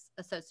Economics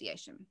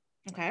Association.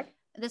 Okay.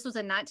 This was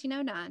in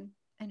 1909,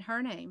 and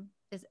her name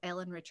is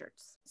Ellen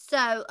Richards.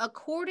 So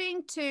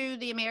according to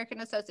the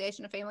American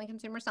Association of Family and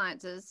Consumer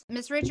Sciences,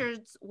 Ms.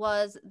 Richards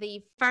was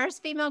the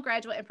first female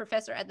graduate and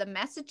professor at the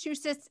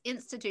Massachusetts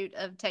Institute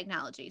of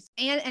Technologies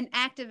and an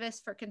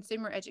activist for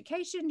consumer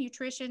education,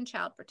 nutrition,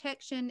 child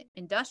protection,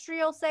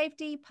 industrial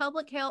safety,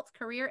 public health,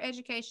 career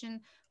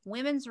education,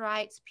 women's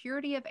rights,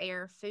 purity of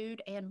air,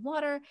 food and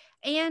water,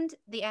 and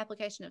the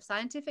application of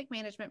scientific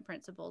management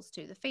principles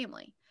to the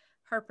family.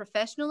 Her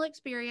professional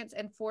experience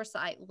and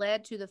foresight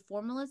led to the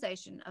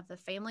formalization of the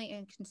family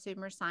and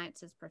consumer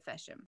sciences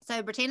profession.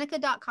 So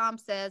Britannica.com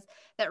says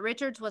that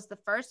Richards was the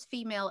first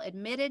female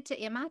admitted to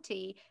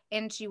MIT,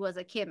 and she was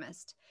a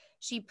chemist.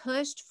 She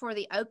pushed for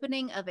the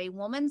opening of a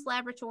woman's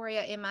laboratory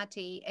at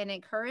MIT and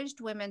encouraged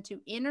women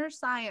to enter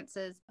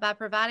sciences by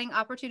providing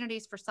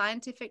opportunities for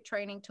scientific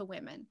training to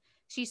women.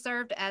 She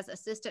served as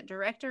assistant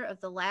director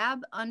of the lab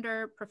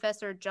under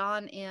Professor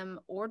John M.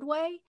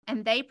 Ordway,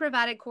 and they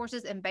provided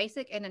courses in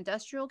basic and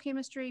industrial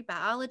chemistry,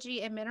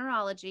 biology, and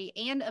mineralogy,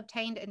 and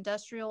obtained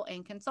industrial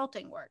and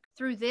consulting work.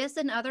 Through this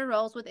and other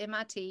roles with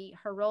MIT,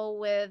 her role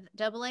with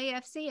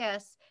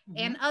AAFCS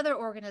and other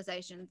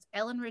organizations,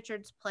 Ellen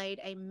Richards played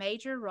a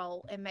major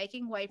role in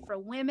making way for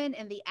women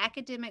in the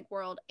academic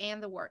world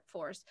and the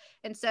workforce.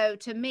 And so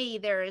to me,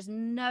 there is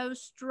no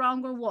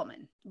stronger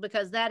woman,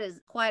 because that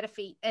is quite a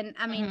feat. And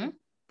I mean,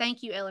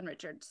 thank you, Ellen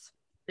Richards.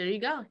 There you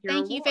go.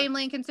 Thank you,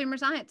 Family and Consumer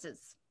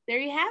Sciences. There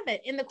you have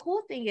it. And the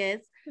cool thing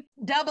is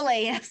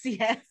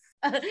AAFCS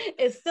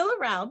is still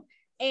around.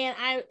 And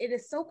it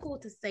is so cool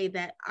to say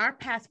that our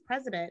past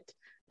president,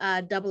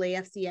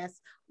 AAFCS,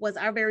 was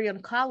our very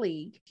own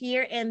colleague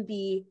here in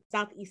the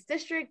Southeast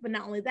District, but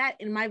not only that,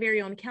 in my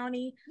very own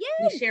county.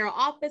 Yay! We share an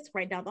office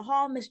right down the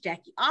hall, Miss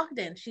Jackie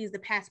Ogden. She's the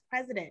past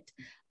president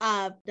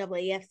of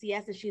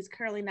AAFCS, and she's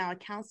currently now a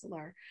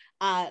counselor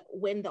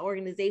in the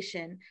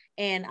organization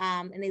and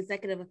an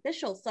executive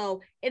official.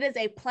 So it is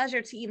a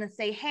pleasure to even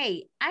say,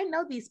 hey, I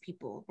know these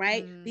people,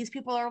 right? These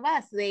people are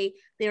us.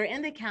 They're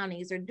in the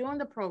counties, they're doing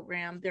the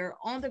program, they're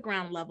on the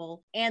ground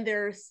level, and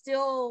they're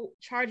still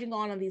charging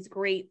on these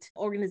great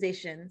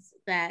organizations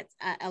that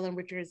Ellen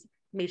Richards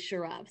made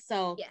sure of.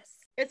 So yes,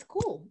 it's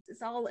cool.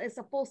 It's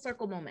a full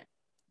circle moment.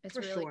 It's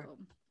for really sure. Cool.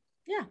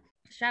 Yeah.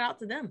 Shout out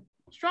to them.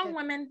 Strong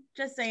women,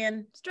 just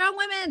saying. Strong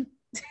women.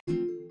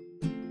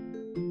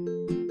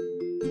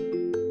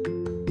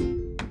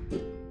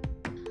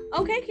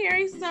 Okay,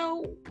 Carrie.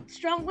 So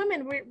strong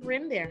women, we're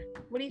in there.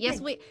 What do you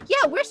think?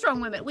 We're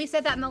strong women. We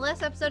said that in the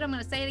last episode. I'm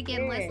going to say it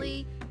again. Yeah.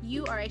 Leslie,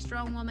 you are a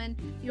strong woman.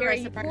 You are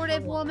a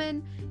supportive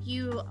woman.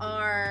 You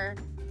are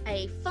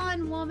a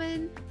fun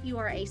woman. You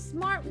are a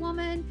smart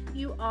woman.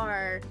 You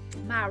are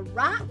my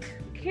rock.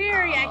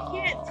 Carrie, I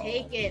can't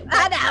take it.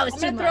 I know, it's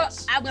too much.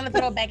 I'm going to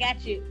throw it back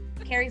at you.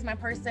 Carrie's my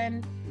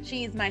person.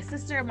 She's my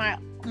sister,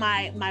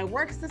 my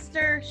work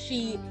sister.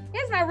 She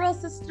is my real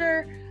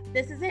sister.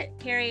 This is it,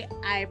 Carrie.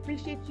 I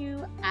appreciate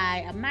you.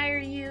 I admire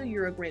you.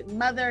 You're a great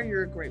mother.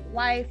 You're a great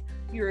wife.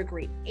 You're a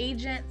great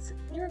agent.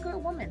 You're a good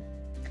woman.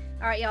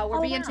 All right, y'all, we're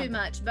being too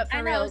much, but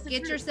for real,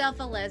 get yourself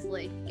a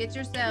Leslie. Get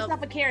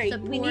yourself a Carrie.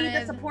 We need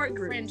the support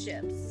groups.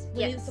 Friendships.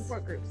 We need the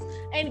support groups.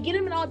 And get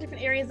them in all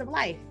different areas of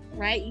life,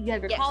 right? You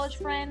have your college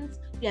friends,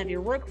 you have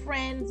your work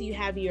friends, you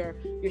have your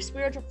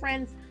spiritual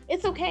friends.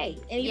 It's okay.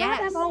 And you don't have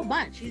to have a whole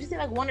bunch. You just need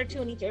like one or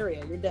two in each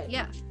area. You're done.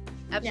 Yeah,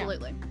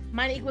 absolutely. Yeah.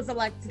 Mine equals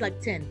like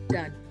 10.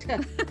 Done.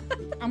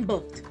 I'm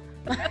booked.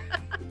 I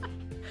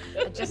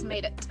just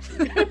made it.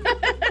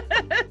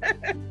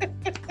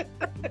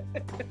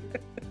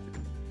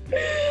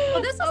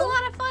 Well, this was a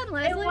lot of fun,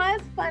 Leslie.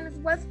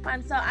 It was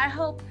fun. So I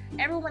hope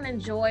everyone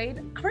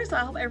enjoyed. First of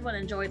all, I hope everyone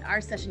enjoyed our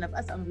session of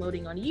us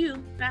unloading on you.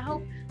 And I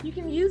hope you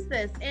can use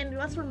this. And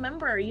let's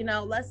remember,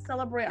 let's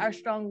celebrate our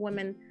strong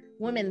women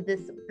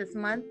this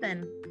month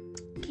and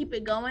keep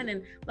it going.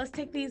 And let's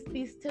take these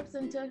tips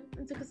into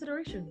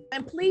consideration.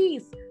 And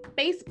please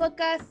Facebook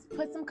us,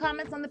 put some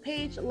comments on the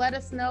page. Let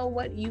us know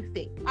what you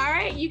think. All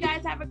right, you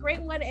guys have a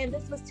great one. And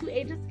this was Two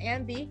Agents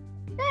and the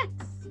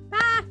Facts.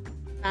 Bye.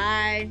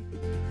 Bye.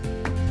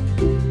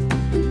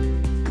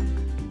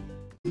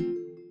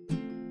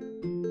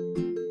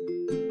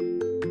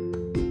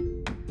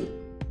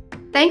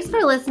 Thanks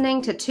for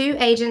listening to Two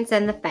Agents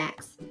and the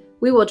Facts.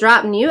 We will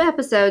drop new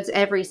episodes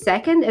every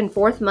second and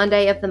fourth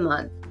Monday of the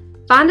month.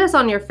 Find us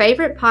on your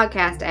favorite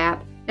podcast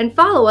app and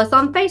follow us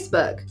on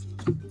Facebook.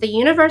 The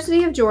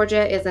University of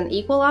Georgia is an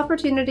equal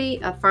opportunity,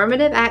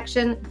 affirmative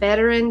action,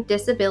 veteran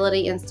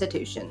disability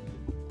institution.